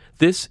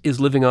 This is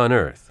Living on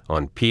Earth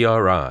on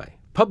PRI,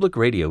 Public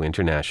Radio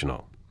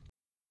International.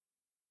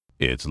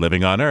 It's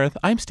Living on Earth.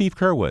 I'm Steve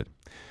Curwood.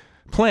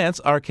 Plants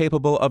are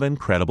capable of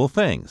incredible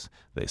things.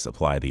 They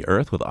supply the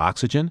Earth with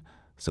oxygen,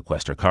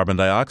 sequester carbon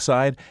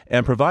dioxide,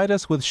 and provide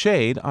us with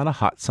shade on a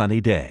hot,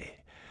 sunny day.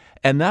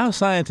 And now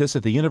scientists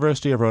at the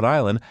University of Rhode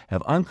Island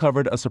have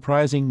uncovered a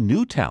surprising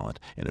new talent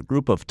in a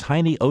group of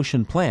tiny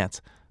ocean plants,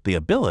 the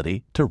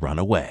ability to run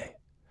away.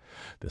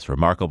 This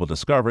remarkable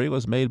discovery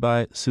was made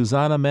by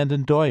Susanna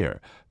Menden-Doyer,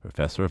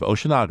 professor of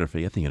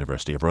oceanography at the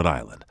University of Rhode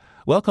Island.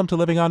 Welcome to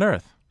Living on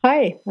Earth.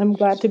 Hi, I'm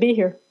glad to be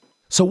here.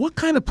 So what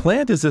kind of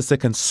plant is this that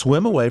can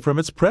swim away from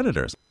its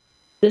predators?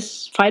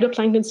 This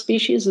phytoplankton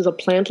species is a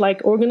plant-like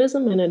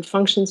organism, and it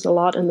functions a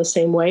lot in the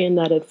same way in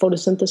that it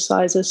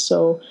photosynthesizes,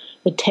 so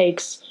it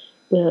takes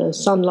the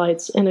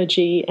sunlight's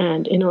energy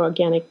and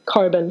inorganic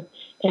carbon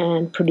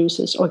and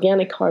produces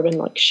organic carbon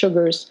like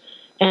sugars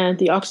and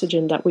the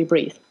oxygen that we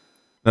breathe.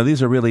 Now,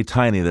 these are really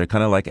tiny. They're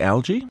kind of like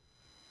algae?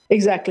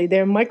 Exactly.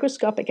 They're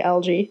microscopic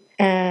algae,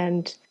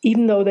 and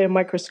even though they're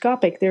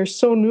microscopic, they're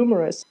so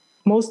numerous.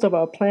 Most of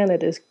our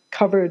planet is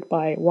covered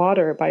by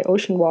water, by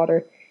ocean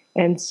water,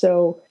 and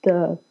so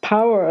the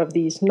power of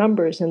these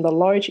numbers in the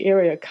large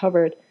area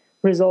covered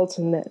results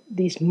in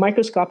these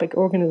microscopic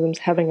organisms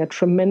having a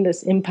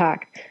tremendous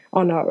impact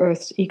on our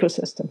Earth's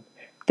ecosystem.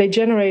 They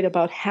generate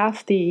about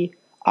half the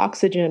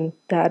oxygen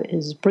that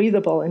is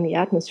breathable in the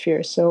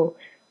atmosphere. So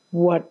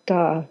what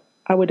I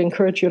would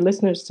encourage your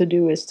listeners to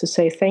do is to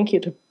say thank you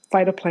to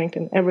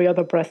phytoplankton every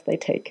other breath they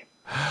take.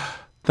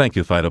 Thank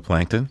you,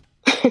 phytoplankton.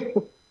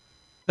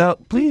 Now,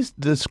 please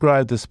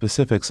describe the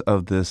specifics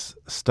of this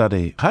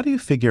study. How do you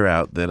figure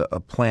out that a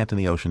plant in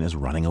the ocean is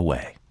running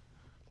away?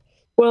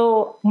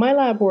 Well, my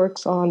lab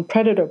works on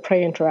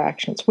predator-prey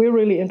interactions. We're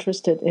really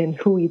interested in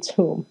who eats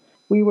whom.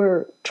 We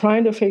were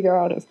trying to figure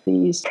out if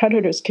these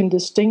predators can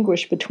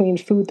distinguish between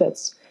food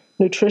that's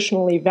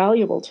nutritionally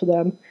valuable to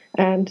them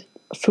and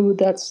food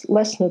that's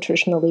less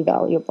nutritionally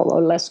valuable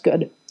or less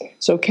good.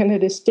 So can it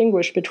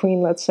distinguish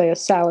between, let's say, a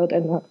salad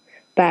and a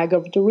bag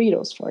of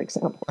Doritos, for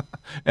example?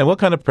 And what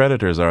kind of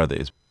predators are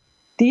these?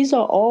 These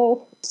are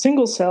all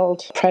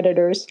single-celled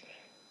predators.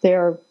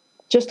 They're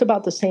just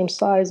about the same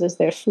size as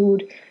their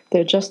food.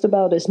 They're just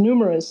about as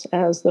numerous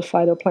as the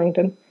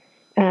phytoplankton.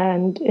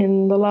 And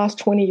in the last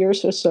 20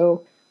 years or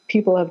so,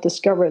 people have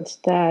discovered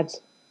that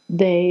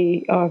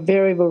they are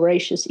very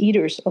voracious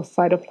eaters of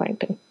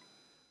phytoplankton.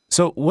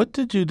 So what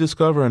did you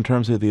discover in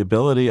terms of the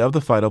ability of the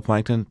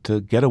phytoplankton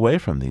to get away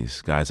from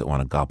these guys that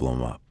want to gobble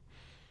them up?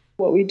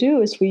 What we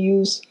do is we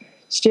use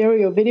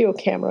stereo video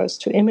cameras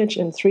to image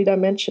in 3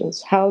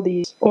 dimensions how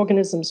these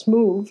organisms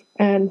move,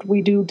 and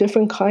we do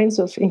different kinds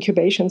of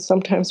incubations.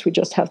 Sometimes we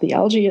just have the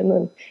algae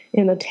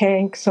in a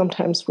tank,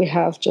 sometimes we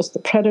have just the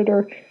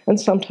predator,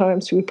 and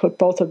sometimes we put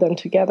both of them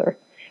together.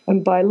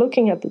 And by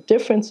looking at the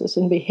differences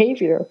in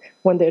behavior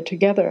when they're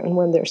together and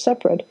when they're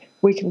separate,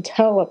 we can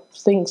tell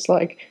things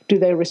like, do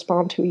they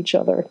respond to each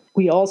other?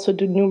 We also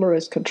do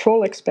numerous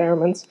control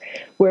experiments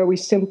where we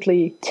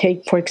simply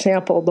take, for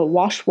example, the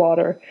wash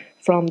water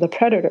from the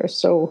predator.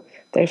 So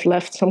they've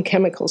left some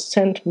chemical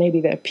scent, maybe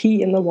their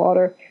pee in the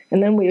water,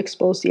 and then we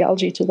expose the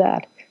algae to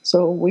that.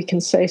 So we can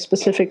say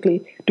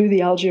specifically, do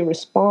the algae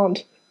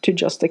respond to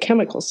just the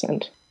chemical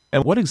scent?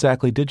 And what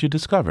exactly did you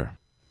discover?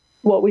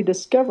 What we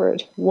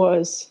discovered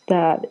was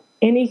that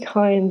any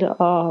kind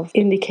of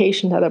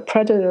indication that a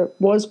predator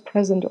was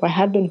present or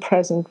had been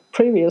present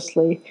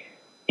previously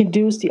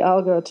induced the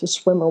alga to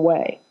swim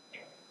away.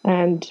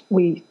 And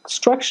we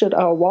structured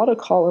our water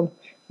column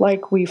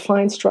like we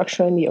find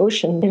structure in the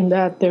ocean, in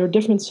that there are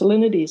different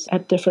salinities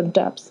at different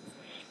depths.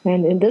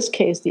 And in this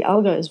case, the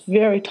alga is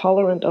very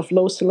tolerant of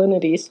low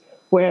salinities,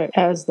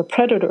 whereas the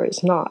predator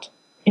is not.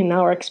 In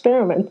our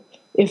experiment,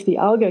 if the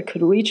alga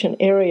could reach an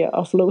area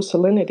of low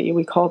salinity,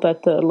 we call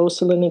that the low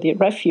salinity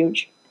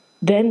refuge,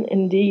 then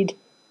indeed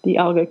the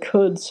alga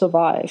could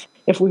survive.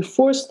 If we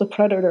force the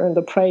predator and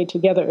the prey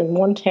together in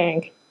one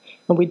tank,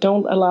 and we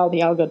don't allow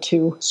the alga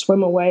to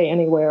swim away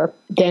anywhere,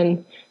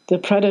 then the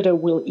predator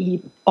will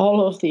eat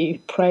all of the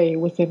prey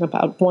within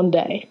about 1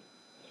 day.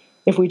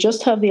 If we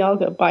just have the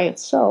alga by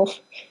itself,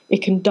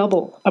 it can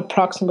double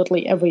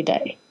approximately every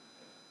day.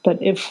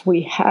 But if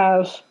we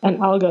have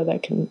an alga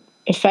that can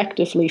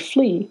effectively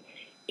flee,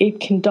 it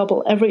can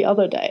double every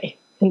other day.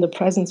 in the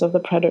presence of the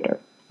predator.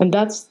 And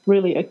that's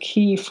really a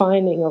key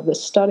finding of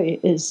this study,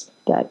 is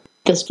that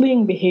this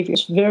fleeing behavior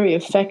is very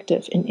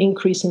effective in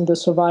increasing the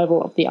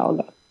survival of the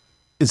alga.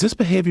 Is this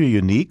behavior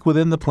unique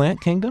within the plant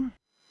kingdom?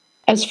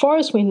 As far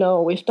as we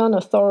know, we've done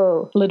a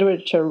thorough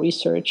literature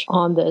research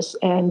on this,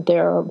 and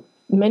there are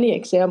many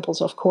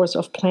examples, of course,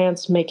 of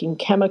plants making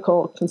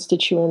chemical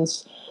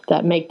constituents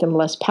that make them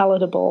less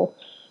palatable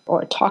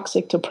or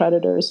toxic to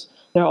predators.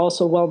 There are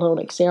also well-known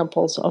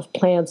examples of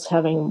plants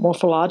having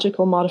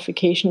morphological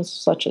modifications,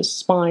 such as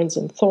spines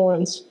and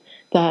thorns,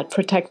 that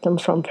protect them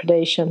from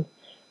predation.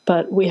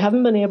 But we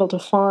haven't been able to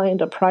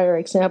find a prior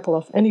example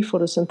of any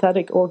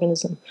photosynthetic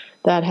organism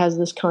that has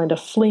this kind of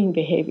fleeing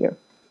behavior.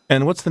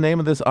 And what's the name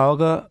of this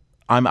alga?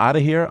 I'm out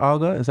of here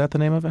alga? Is that the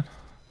name of it?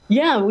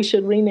 Yeah, we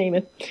should rename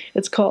it.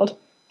 It's called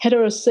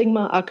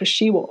Heterosigma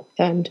akashiwo.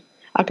 And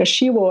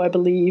akashiwo, I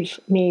believe,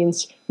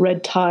 means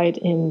red tide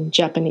in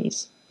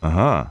Japanese.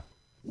 Uh-huh.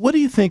 What do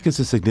you think is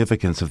the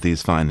significance of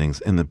these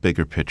findings in the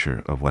bigger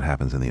picture of what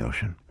happens in the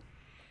ocean?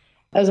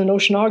 As an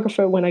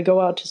oceanographer, when I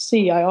go out to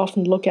sea, I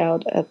often look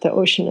out at the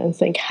ocean and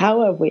think,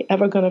 how are we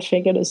ever going to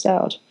figure this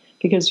out?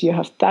 Because you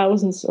have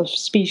thousands of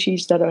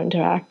species that are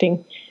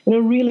interacting in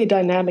a really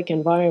dynamic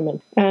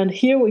environment. And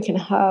here we can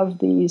have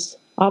these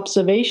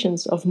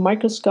observations of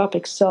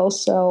microscopic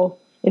cell-cell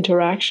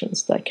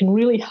interactions that can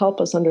really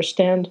help us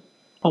understand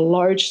a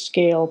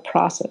large-scale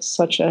process,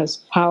 such as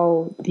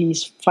how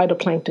these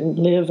phytoplankton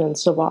live and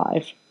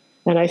survive.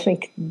 And I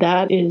think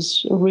that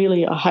is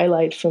really a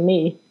highlight for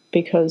me,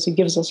 because it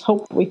gives us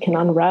hope we can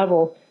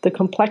unravel the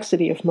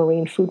complexity of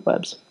marine food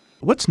webs.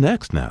 What's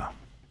next now?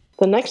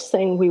 The next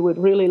thing we would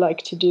really like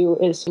to do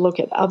is look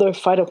at other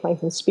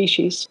phytoplankton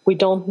species. We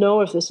don't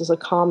know if this is a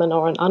common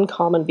or an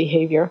uncommon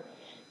behavior.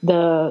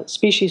 The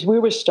species we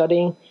were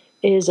studying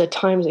is at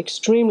times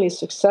extremely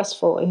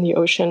successful in the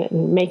ocean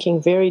in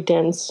making very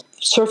dense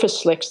surface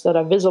slicks that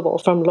are visible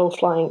from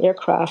low-flying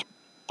aircraft.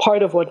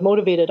 Part of what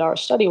motivated our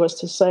study was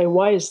to say,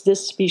 why is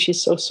this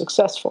species so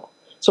successful?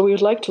 So we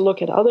would like to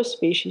look at other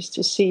species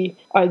to see,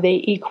 are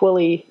they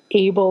equally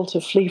able to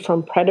flee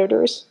from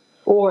predators?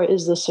 Or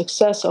is the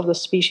success of the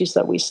species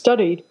that we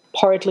studied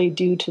partly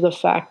due to the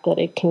fact that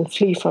it can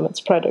flee from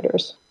its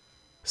predators?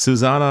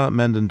 Susanna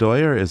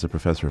Mendendoyer is a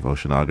professor of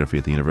oceanography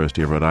at the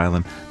University of Rhode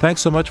Island.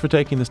 Thanks so much for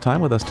taking this time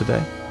with us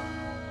today.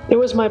 It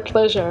was my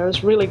pleasure. I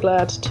was really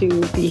glad to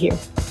be here.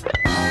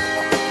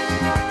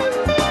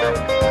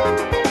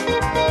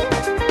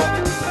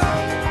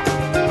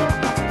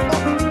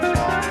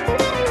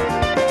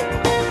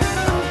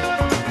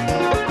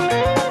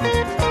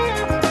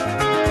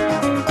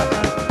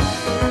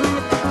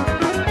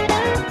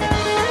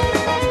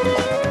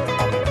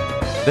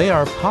 They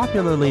are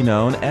popularly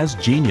known as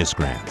Genius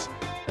Grants,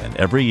 and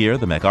every year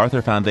the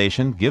MacArthur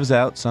Foundation gives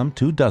out some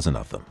 24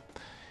 of them.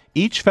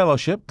 Each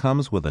fellowship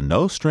comes with a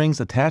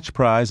no-strings-attached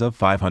prize of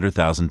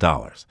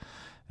 $500,000,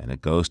 and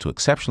it goes to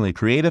exceptionally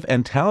creative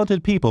and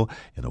talented people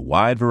in a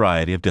wide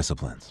variety of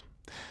disciplines.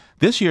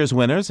 This year's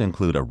winners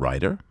include a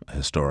writer, a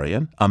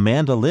historian, a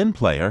mandolin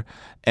player,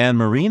 and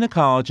marine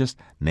ecologist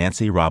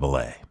Nancy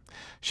Rabalais.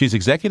 She's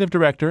executive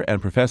director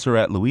and professor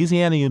at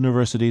Louisiana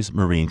University's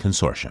Marine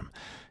Consortium.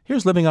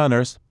 Here's Living on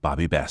Earth's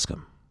Bobby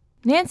Bascom.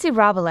 Nancy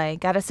Rabalais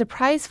got a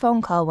surprise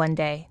phone call one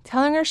day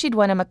telling her she'd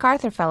won a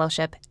MacArthur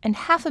Fellowship and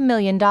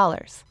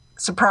 $500,000.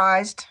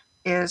 Surprised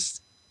is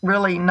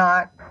really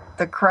not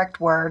the correct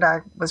word.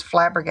 I was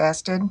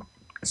flabbergasted.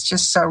 It's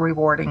just so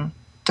rewarding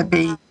to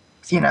be,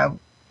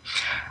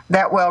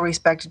 that well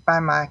respected by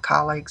my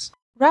colleagues.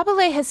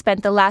 Rabalais has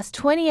spent the last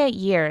 28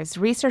 years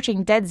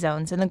researching dead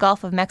zones in the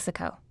Gulf of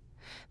Mexico.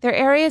 They're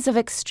areas of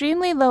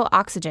extremely low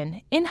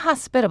oxygen,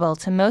 inhospitable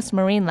to most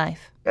marine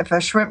life. If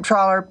a shrimp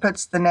trawler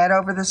puts the net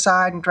over the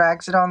side and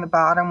drags it on the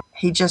bottom,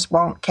 he just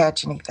won't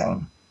catch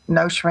anything.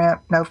 No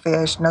shrimp, no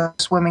fish, no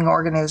swimming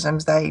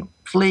organisms. They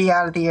flee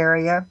out of the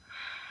area.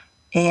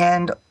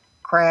 And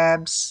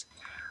crabs,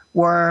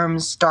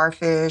 worms,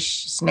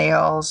 starfish,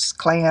 snails,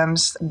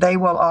 clams, they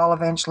will all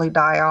eventually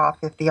die off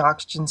if the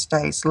oxygen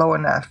stays low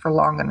enough for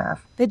long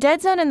enough. The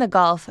dead zone in the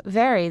Gulf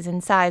varies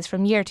in size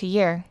from year to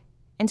year.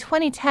 In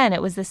 2010,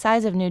 it was the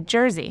size of New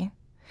Jersey.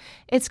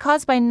 It's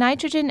caused by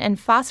nitrogen and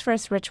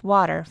phosphorus-rich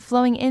water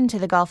flowing into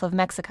the Gulf of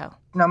Mexico.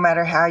 No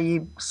matter how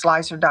you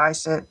slice or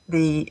dice it,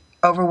 the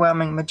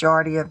overwhelming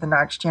majority of the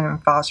nitrogen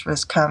and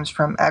phosphorus comes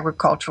from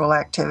agricultural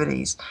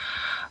activities.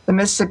 The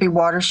Mississippi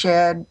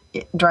watershed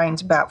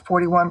drains about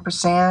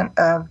 41%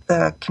 of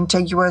the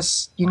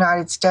contiguous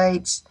United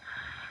States,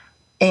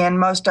 and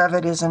most of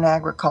it is in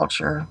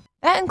agriculture.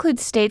 That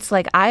includes states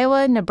like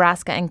Iowa,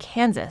 Nebraska, and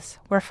Kansas,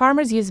 where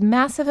farmers use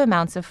massive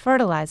amounts of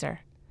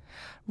fertilizer.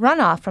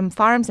 Runoff from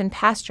farms and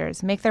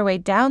pastures make their way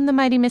down the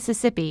mighty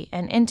Mississippi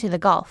and into the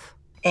Gulf.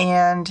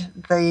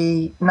 And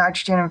the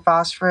nitrogen and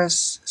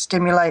phosphorus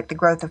stimulate the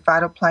growth of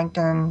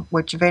phytoplankton,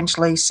 which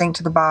eventually sink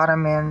to the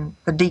bottom, and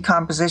the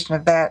decomposition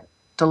of that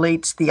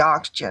deletes the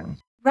oxygen.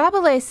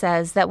 Rabalais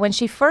says that when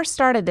she first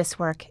started this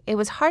work, it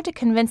was hard to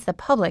convince the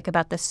public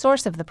about the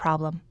source of the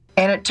problem.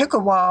 And it took a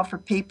while for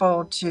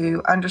people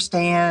to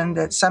understand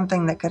that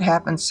something that could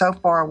happen so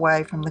far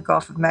away from the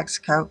Gulf of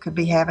Mexico could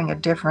be having a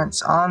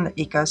difference on the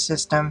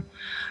ecosystem.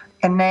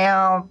 And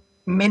now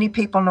many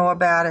people know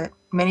about it.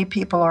 Many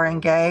people are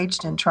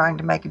engaged in trying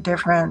to make a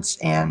difference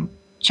and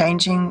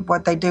changing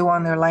what they do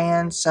on their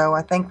land. So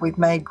I think we've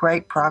made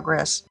great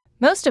progress.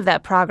 Most of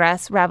that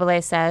progress,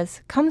 Rabalais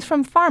says, comes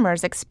from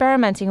farmers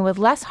experimenting with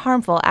less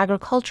harmful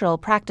agricultural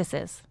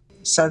practices.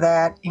 So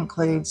that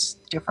includes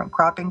different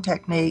cropping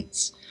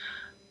techniques,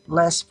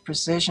 less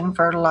precision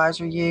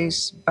fertilizer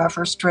use,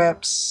 buffer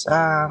strips,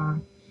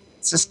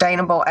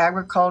 sustainable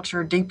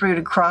agriculture,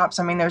 deep-rooted crops.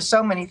 I mean, there's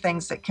so many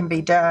things that can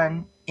be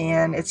done,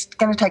 and it's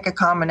going to take a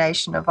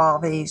combination of all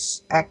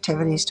these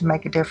activities to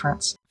make a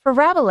difference. For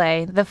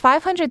Rabalais, the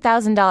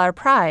 $500,000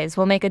 prize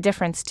will make a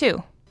difference,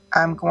 too.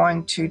 I'm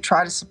going to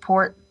try to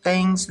support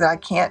things that I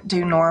can't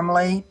do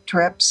normally,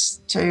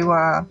 trips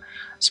to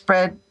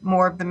spread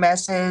more of the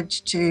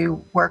message,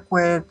 to work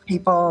with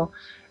people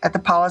at the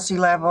policy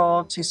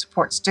level, to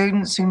support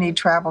students who need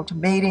travel to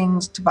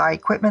meetings, to buy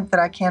equipment that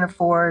I can't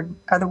afford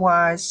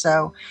otherwise.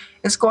 So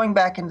it's going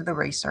back into the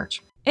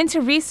research.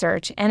 Into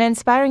research and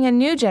inspiring a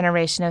new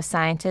generation of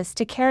scientists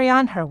to carry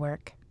on her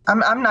work.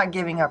 I'm not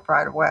giving up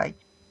right away.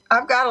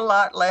 I've got a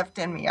lot left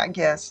in me, I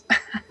guess.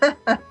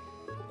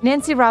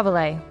 Nancy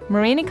Rabalais,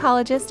 marine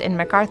ecologist and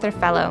MacArthur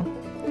Fellow.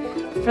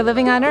 For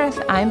Living on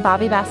Earth, I'm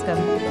Bobby Bascom.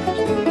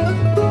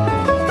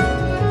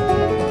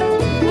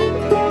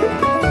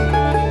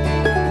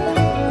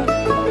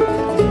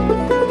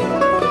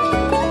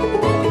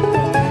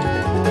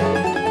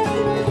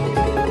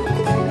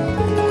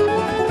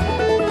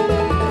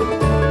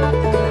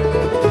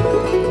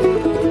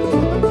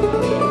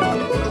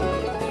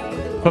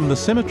 From the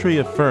symmetry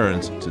of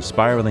ferns to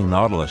spiraling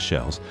nautilus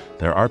shells,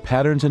 there are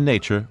patterns in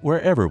nature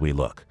wherever we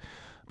look.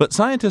 But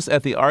scientists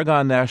at the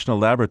Argonne National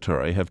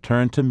Laboratory have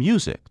turned to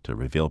music to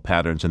reveal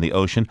patterns in the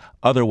ocean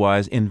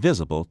otherwise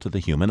invisible to the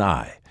human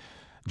eye.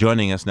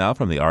 Joining us now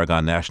from the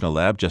Argonne National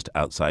Lab just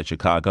outside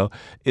Chicago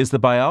is the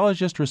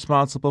biologist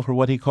responsible for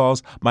what he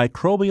calls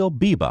microbial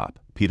bebop,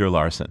 Peter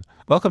Larson.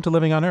 Welcome to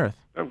Living on Earth.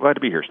 I'm glad to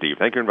be here, Steve.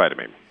 Thank you for inviting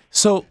me.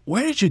 So,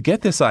 where did you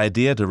get this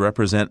idea to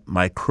represent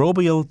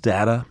microbial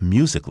data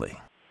musically?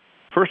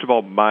 First of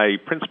all, my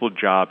principal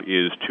job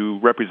is to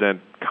represent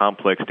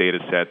complex data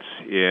sets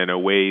in a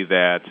way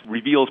that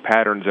reveals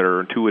patterns that are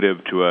intuitive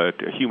to a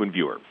human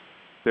viewer.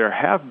 There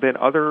have been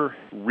other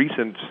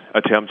recent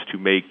attempts to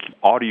make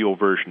audio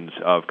versions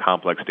of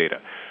complex data.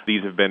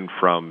 These have been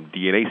from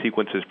DNA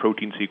sequences,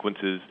 protein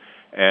sequences,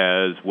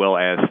 as well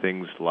as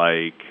things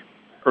like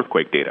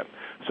earthquake data.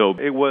 So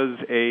it was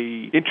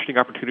an interesting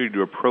opportunity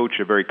to approach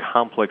a very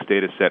complex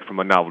data set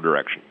from a novel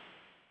direction.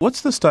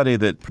 What's the study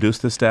that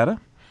produced this data?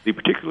 The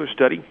particular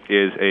study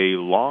is a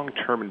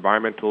long-term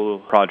environmental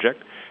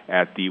project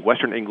at the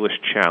Western English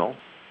Channel.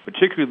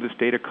 Particularly, this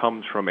data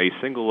comes from a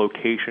single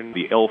location,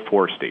 the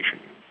L4 station.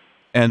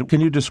 And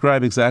can you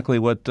describe exactly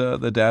what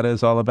the data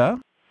is all about?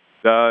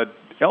 The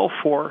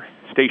L4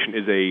 station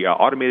is a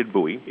automated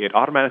buoy. It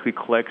automatically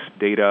collects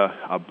data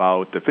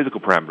about the physical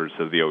parameters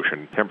of the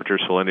ocean, temperature,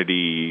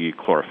 salinity,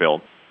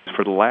 chlorophyll.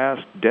 For the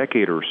last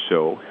decade or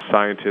so,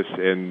 scientists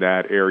in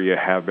that area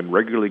have been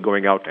regularly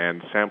going out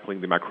and sampling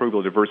the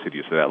microbial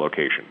diversities of that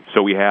location.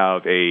 So we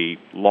have a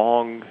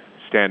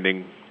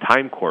long-standing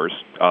time course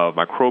of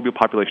microbial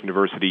population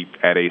diversity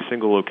at a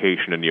single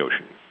location in the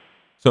ocean.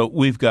 So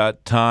we've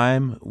got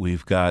time,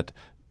 we've got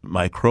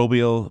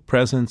microbial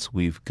presence,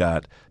 we've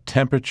got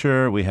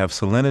temperature, we have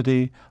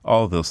salinity,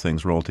 all of those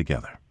things rolled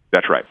together.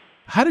 That's right.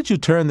 How did you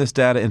turn this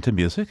data into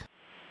music?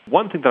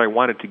 One thing that I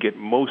wanted to get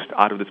most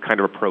out of this kind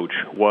of approach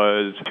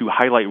was to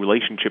highlight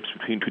relationships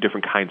between two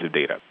different kinds of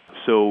data.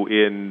 So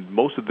in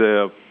most of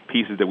the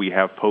pieces that we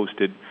have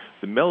posted,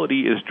 the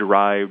melody is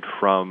derived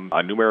from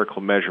a numerical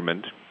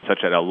measurement, such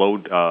that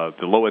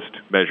the lowest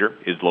measure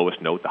is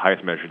lowest note, the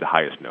highest measure is the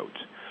highest note.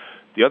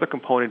 The other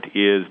component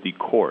is the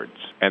chords,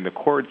 and the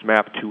chords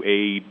map to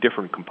a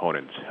different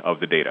component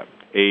of the data.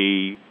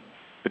 A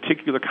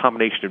particular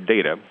combination of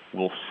data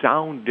will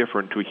sound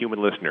different to a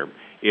human listener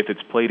if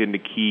it's played in the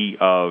key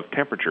of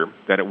temperature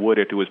than it would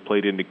if it was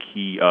played in the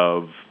key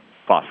of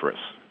phosphorus.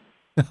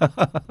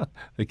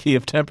 The key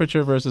of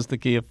temperature versus the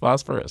key of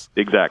phosphorus.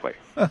 Exactly.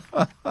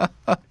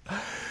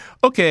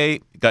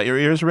 Okay, got your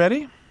ears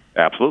ready?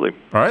 Absolutely.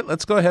 All right,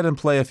 let's go ahead and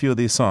play a few of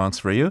these songs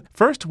for you.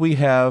 First, we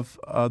have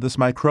this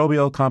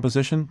microbial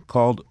composition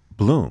called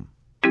Bloom.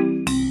 So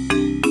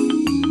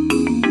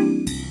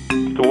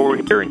what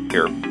we're hearing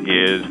here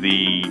is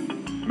the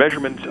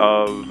measurement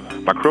of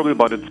microbial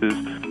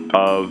abundances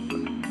of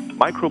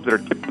microbes that are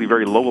typically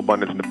very low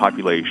abundance in the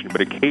population, but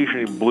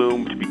occasionally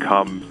bloom to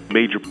become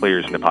major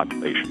players in the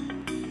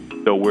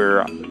population. So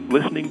we're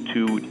listening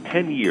to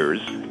 10 years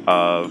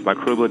of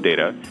microbial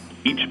data.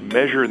 Each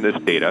measure in this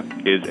data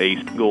is a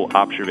single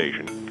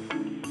observation.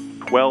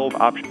 12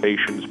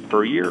 observations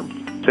per year,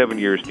 7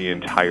 years the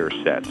entire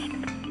set.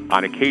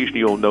 On occasion,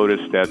 you'll notice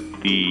that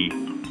the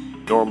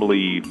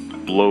normally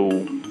low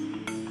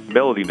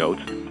melody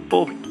notes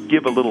will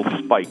give a little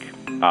spike,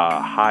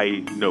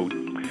 high note,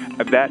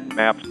 that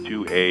maps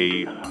to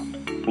a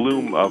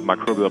bloom of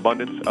microbial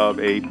abundance of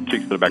a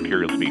particular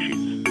bacterial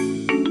species.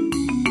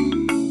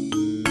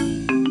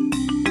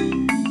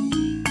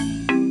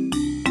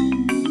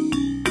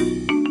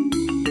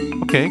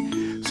 Okay,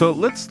 so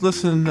let's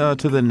listen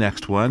to the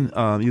next one.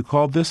 You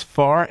called this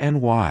Far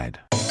and Wide.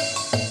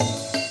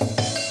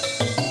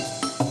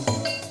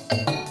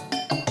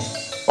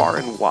 Far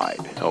and wide,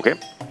 okay?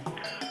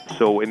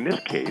 So in this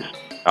case,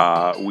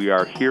 we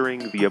are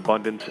hearing the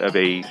abundance of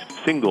a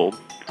single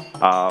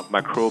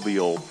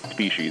microbial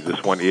species.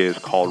 This one is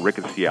called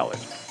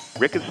Rickettsialis.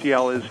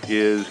 Rickettsialis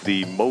is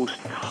the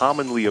most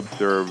commonly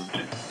observed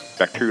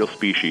bacterial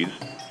species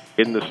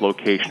in this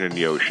location in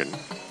the ocean.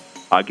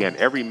 Again,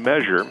 every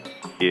measure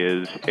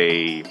is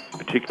a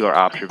particular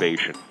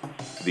observation.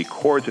 The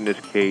chords in this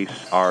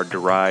case are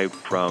derived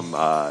from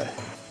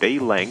day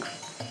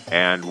length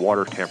and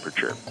water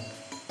temperature.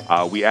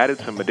 We added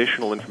some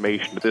additional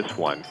information to this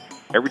one.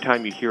 Every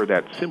time you hear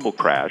that cymbal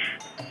crash,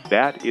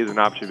 that is an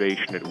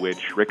observation at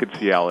which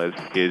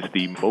Rickettsialis is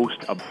the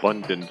most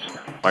abundant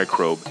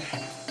microbe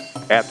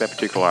at that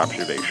particular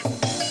observation.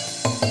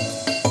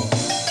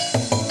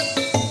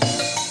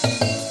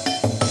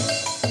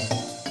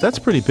 That's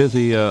a pretty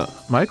busy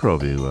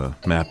microbe you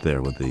mapped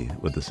there with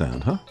the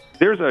sound, huh?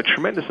 There's a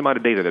tremendous amount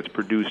of data that's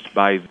produced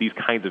by these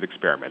kinds of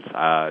experiments.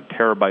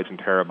 Terabytes and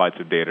terabytes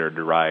of data are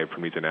derived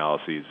from these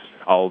analyses,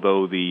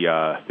 although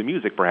the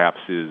music perhaps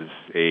is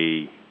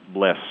a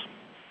less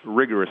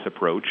rigorous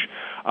approach.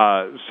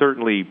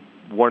 Certainly,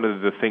 one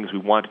of the things we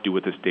want to do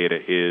with this data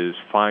is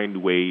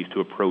find ways to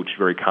approach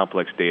very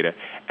complex data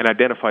and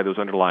identify those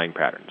underlying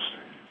patterns.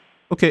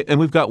 Okay, and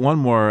we've got one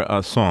more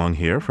song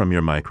here from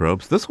your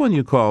microbes. This one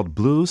you called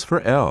Blues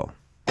for L.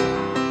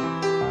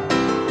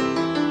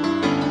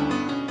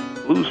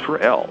 Blues for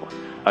L.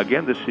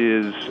 Again, this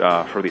is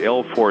for the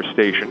L4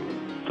 station.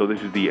 So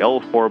this is the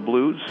L4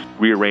 Blues,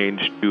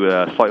 rearranged to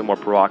a slightly more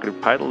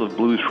provocative title of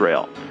Blues for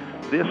L.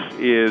 This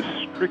is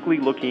strictly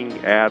looking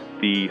at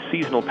the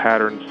seasonal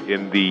patterns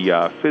in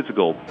the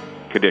physical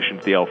conditions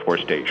of the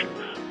L4 station,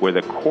 where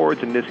the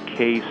chords in this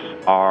case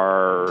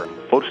are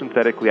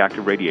photosynthetically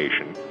active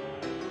radiation,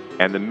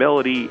 and the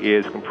melody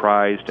is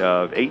comprised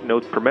of 8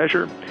 notes per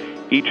measure.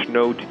 Each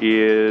note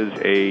is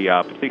a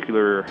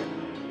particular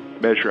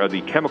measure of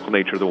the chemical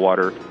nature of the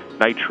water: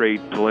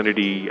 nitrate,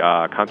 salinity,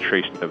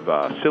 concentration of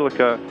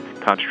silica,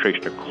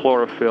 concentration of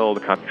chlorophyll, the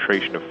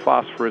concentration of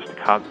phosphorus, the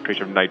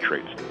concentration of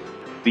nitrates.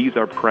 These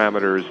are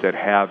parameters that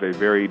have a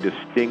very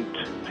distinct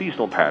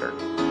seasonal pattern.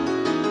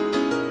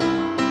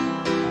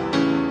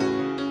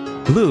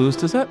 Blues,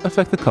 does that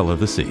affect the color of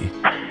the sea?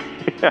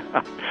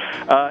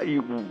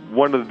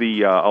 One of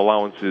the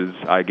allowances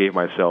I gave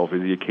myself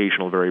is the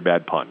occasional very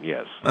bad pun,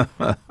 yes.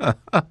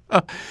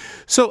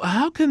 So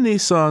how can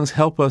these songs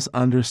help us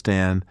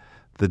understand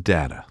the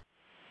data?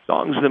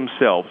 Songs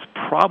themselves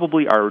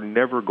probably are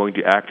never going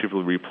to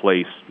actively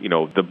replace,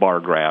 the bar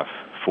graph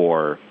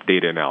for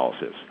data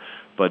analysis.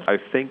 But I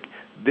think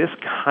this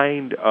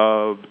kind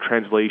of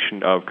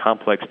translation of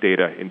complex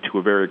data into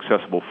a very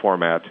accessible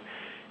format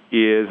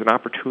is an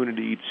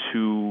opportunity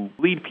to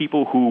lead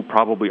people who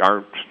probably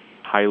aren't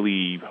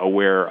highly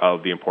aware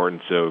of the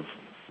importance of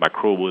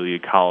microbial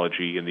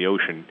ecology in the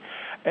ocean,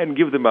 and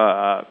give them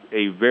a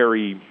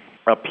very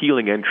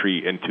appealing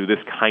entry into this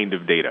kind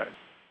of data.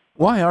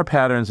 Why are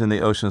patterns in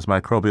the ocean's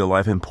microbial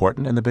life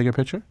important in the bigger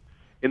picture?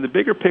 In the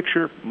bigger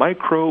picture,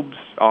 microbes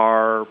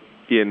are,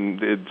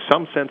 in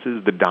some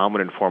senses, the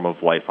dominant form of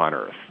life on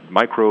Earth.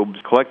 Microbes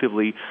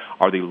collectively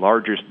are the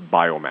largest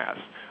biomass.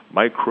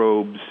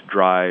 Microbes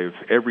drive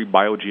every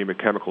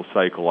biogeochemical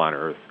cycle on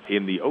Earth.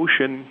 In the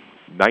ocean,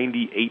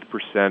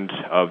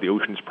 98% of the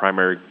ocean's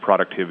primary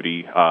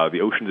productivity,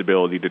 the ocean's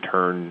ability to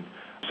turn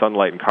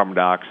sunlight and carbon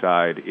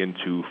dioxide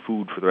into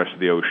food for the rest of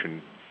the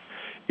ocean,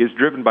 is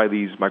driven by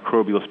these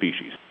microbial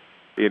species.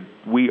 If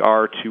we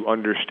are to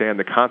understand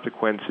the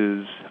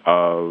consequences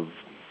of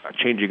a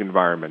changing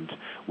environment,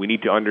 we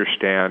need to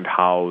understand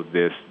how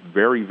this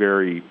very,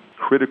 very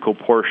critical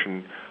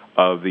portion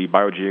of the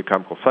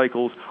biogeochemical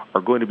cycles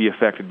are going to be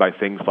affected by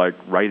things like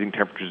rising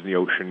temperatures in the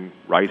ocean,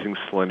 rising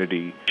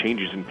salinity,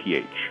 changes in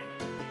pH.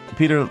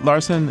 Peter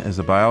Larson is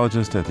a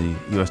biologist at the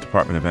U.S.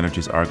 Department of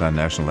Energy's Argonne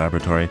National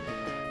Laboratory.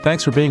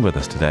 Thanks for being with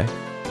us today.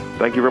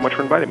 Thank you very much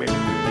for inviting me.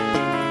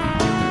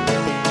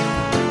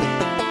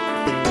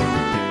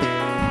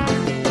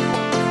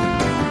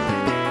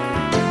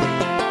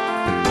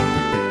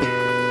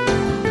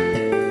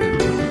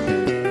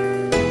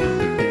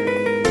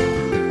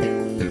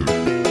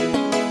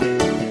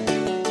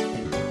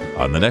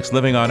 On the next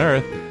Living on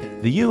Earth,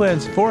 the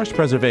UN's forest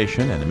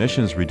preservation and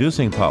emissions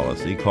reducing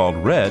policy called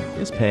REDD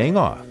is paying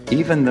off.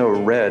 Even though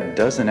REDD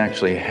doesn't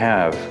actually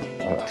have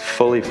a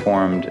fully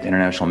formed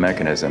international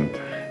mechanism,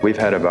 we've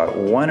had about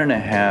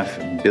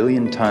 1.5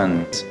 billion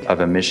tons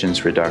of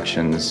emissions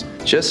reductions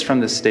just from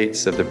the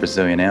states of the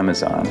Brazilian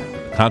Amazon.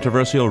 The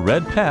controversial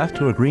REDD path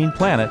to a green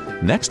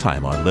planet next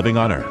time on Living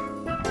on Earth.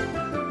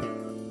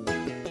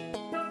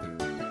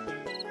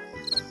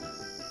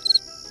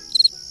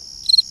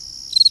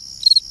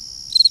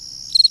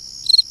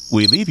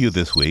 We leave you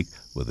this week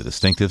with a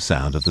distinctive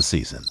sound of the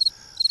season,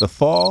 the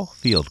fall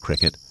field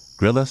cricket,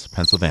 Gryllus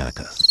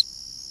pennsylvanicus.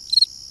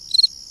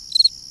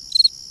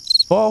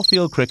 Fall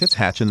field crickets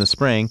hatch in the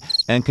spring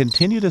and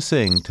continue to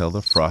sing till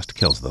the frost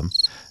kills them.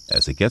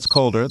 As it gets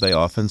colder, they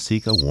often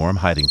seek a warm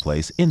hiding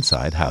place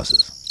inside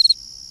houses.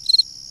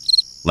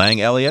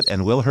 Lang Elliott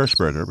and Will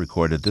Hirschberger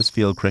recorded this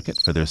field cricket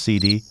for their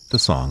CD, The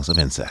Songs of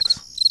Insects.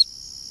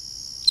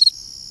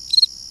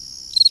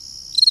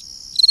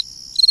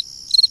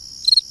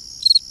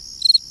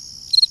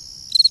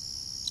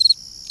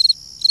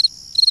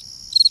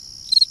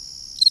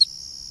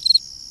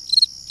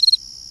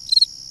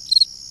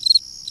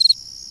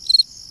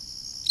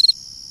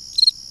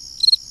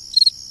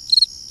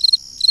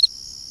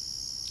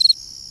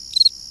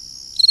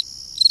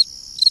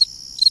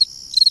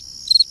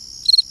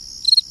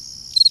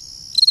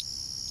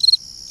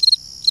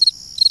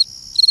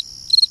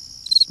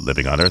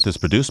 Living on Earth is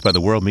produced by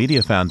the World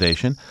Media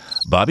Foundation.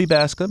 Bobby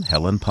Bascom,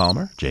 Helen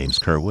Palmer, James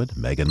Kerwood,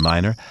 Megan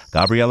Miner,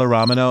 Gabriella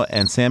Romano,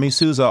 and Sammy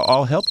Souza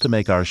all help to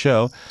make our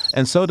show,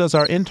 and so does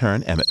our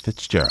intern, Emmett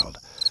Fitzgerald.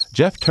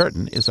 Jeff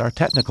Turton is our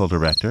technical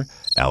director.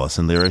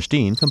 Allison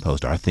Lirish-Dean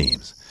composed our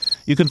themes.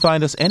 You can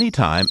find us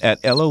anytime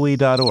at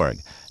LOE.org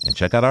and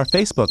check out our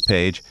Facebook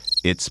page,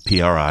 It's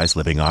PRI's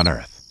Living on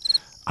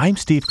Earth. I'm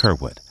Steve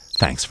Kerwood.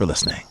 Thanks for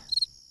listening.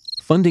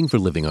 Funding for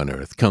Living on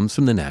Earth comes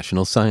from the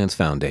National Science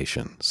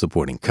Foundation,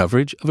 supporting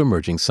coverage of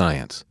emerging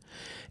science.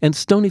 And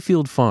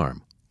Stonyfield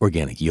Farm,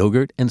 organic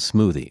yogurt and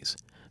smoothies.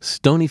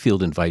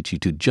 Stonyfield invites you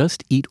to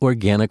just eat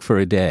organic for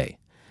a day.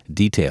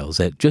 Details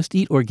at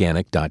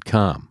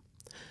justeatorganic.com.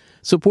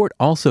 Support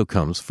also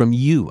comes from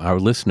you, our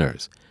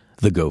listeners,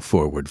 the Go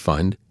Forward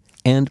Fund,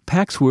 and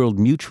Pax World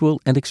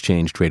Mutual and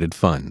Exchange Traded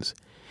Funds,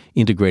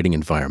 integrating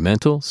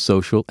environmental,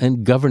 social,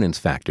 and governance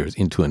factors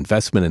into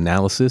investment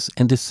analysis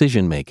and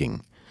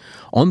decision-making.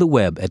 On the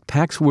web at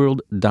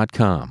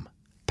paxworld.com.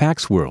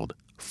 Pax World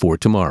for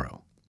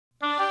tomorrow.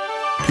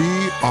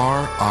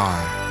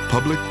 PRI,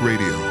 Public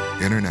Radio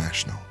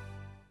International.